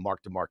difficult in a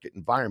mark-to-market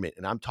environment.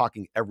 And I'm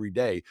talking every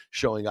day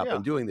showing up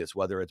and doing this,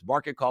 whether it's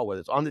market call, whether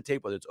it's on the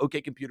tape, whether it's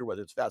OK Computer,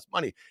 whether it's Fast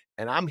Money.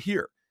 And I'm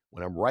here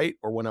when I'm right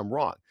or when I'm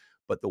wrong.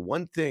 But the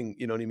one thing,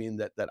 you know what I mean,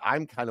 that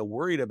I'm kind of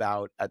worried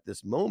about at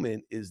this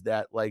moment is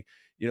that, like,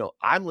 you know,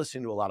 I'm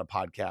listening to a lot of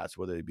podcasts,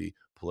 whether they be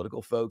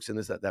political folks and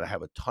this, that I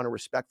have a ton of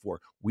respect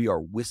for. We are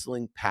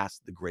whistling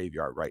past the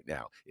graveyard right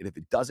now. And if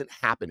it doesn't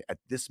happen at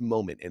this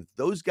moment, and if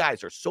those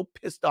guys are so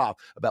pissed off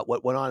about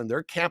what went on in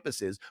their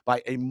campuses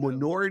by a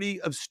minority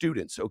of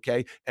students,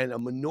 okay, and a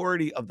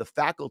minority of the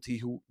faculty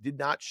who did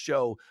not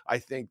show, I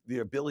think, the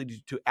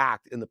ability to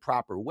act in the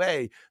proper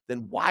way,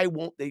 then why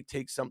won't they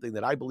take something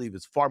that I believe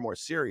is far more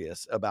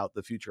serious about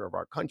the future of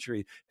our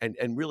country and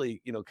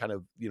really, you know, kind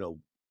of, you know,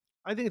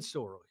 I think it's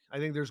still early. I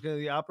think there's going to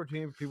be the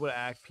opportunity for people to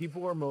act.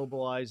 People are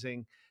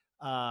mobilizing.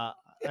 I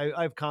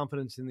have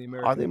confidence in the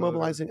American Are they voter.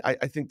 mobilizing? I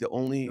think the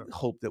only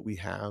hope that we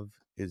have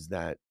is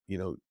that, you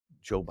know,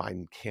 Joe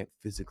Biden can't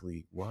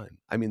physically run.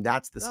 I mean,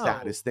 that's the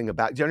saddest thing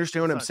about. Do you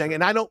understand what I'm saying?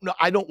 And I don't know.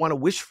 I don't want to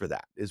wish for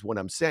that, is what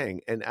I'm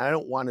saying. And I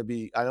don't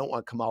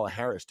want Kamala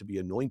Harris to be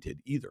anointed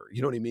either.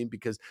 You know what I mean?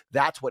 Because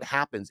that's what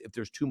happens if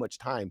there's too much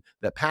time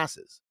that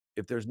passes.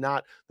 If there's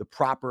not the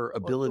proper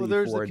ability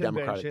for a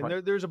Democratic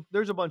Party.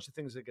 There's a bunch of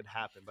things that could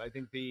happen, but I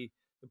think the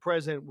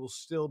president will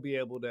still be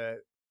able to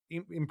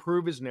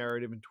improve his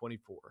narrative in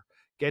 24,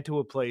 get to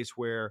a place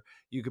where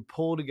you could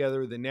pull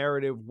together the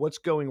narrative, what's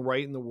going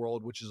right in the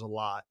world, which is a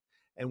lot,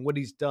 and what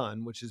he's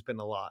done, which has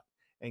been a lot,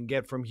 and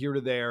get from here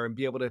to there and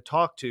be able to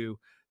talk to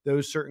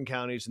those certain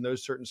counties and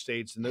those certain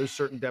states and those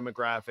certain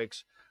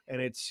demographics. And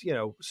it's, you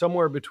know,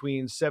 somewhere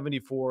between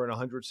 74 and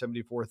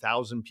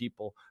 174,000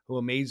 people who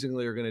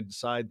amazingly are going to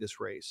decide this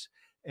race.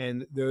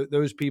 And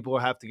those people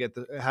have to get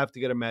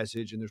a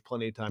message, and there's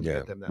plenty of time to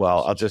get them that well,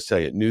 message. I'll just tell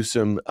you,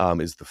 Newsom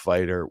is the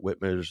fighter.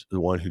 Whitmer's the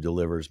one who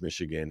delivers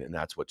Michigan, and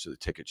that's what the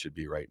ticket should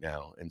be right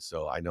now. And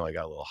so I know I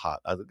got a little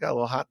hot. I got a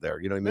little hot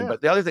there. You know what I mean? Yeah. But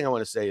the other thing I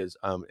want to say is,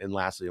 and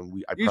lastly, and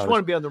you just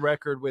want to be on the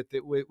record with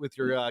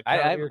your.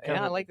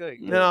 I like the.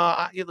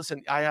 No,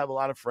 listen. I have a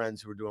lot of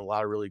friends who are doing a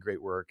lot of really great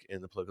work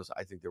in the political side.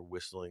 I think they're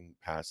whistling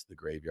past the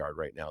graveyard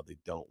right now. They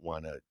don't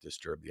want to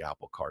disturb the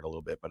apple cart a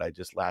little bit. But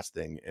last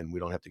thing, and we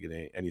don't have to get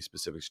any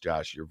specifics,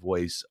 Josh, your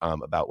voice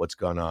about what's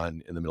going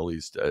on in the Middle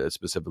East,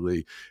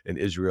 specifically in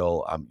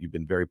Israel. You've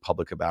been very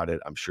public about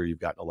it. I'm sure you've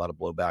gotten a lot of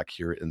blowback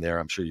here and there.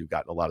 I'm sure you've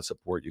gotten a lot of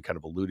support. You kind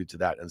of alluded to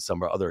that in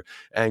some other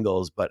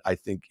angles, but I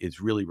think it's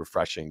really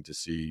refreshing to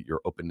see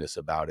your openness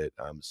about it.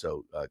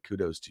 So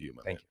kudos to you,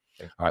 my man. Thank you.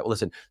 All right. Well,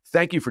 listen,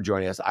 thank you for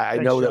joining us. I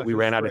know that we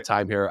ran out of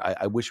time here.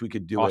 I wish we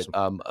could do it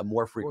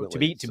more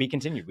frequently. To be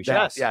continued. We should.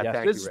 Yes.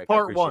 Thank this you, is Rick.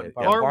 part one.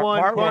 Part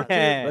one. Part two.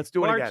 Let's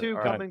do it again. Part two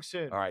coming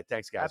soon. All right.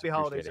 Thanks, guys. Happy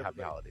holidays.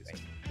 Happy holidays.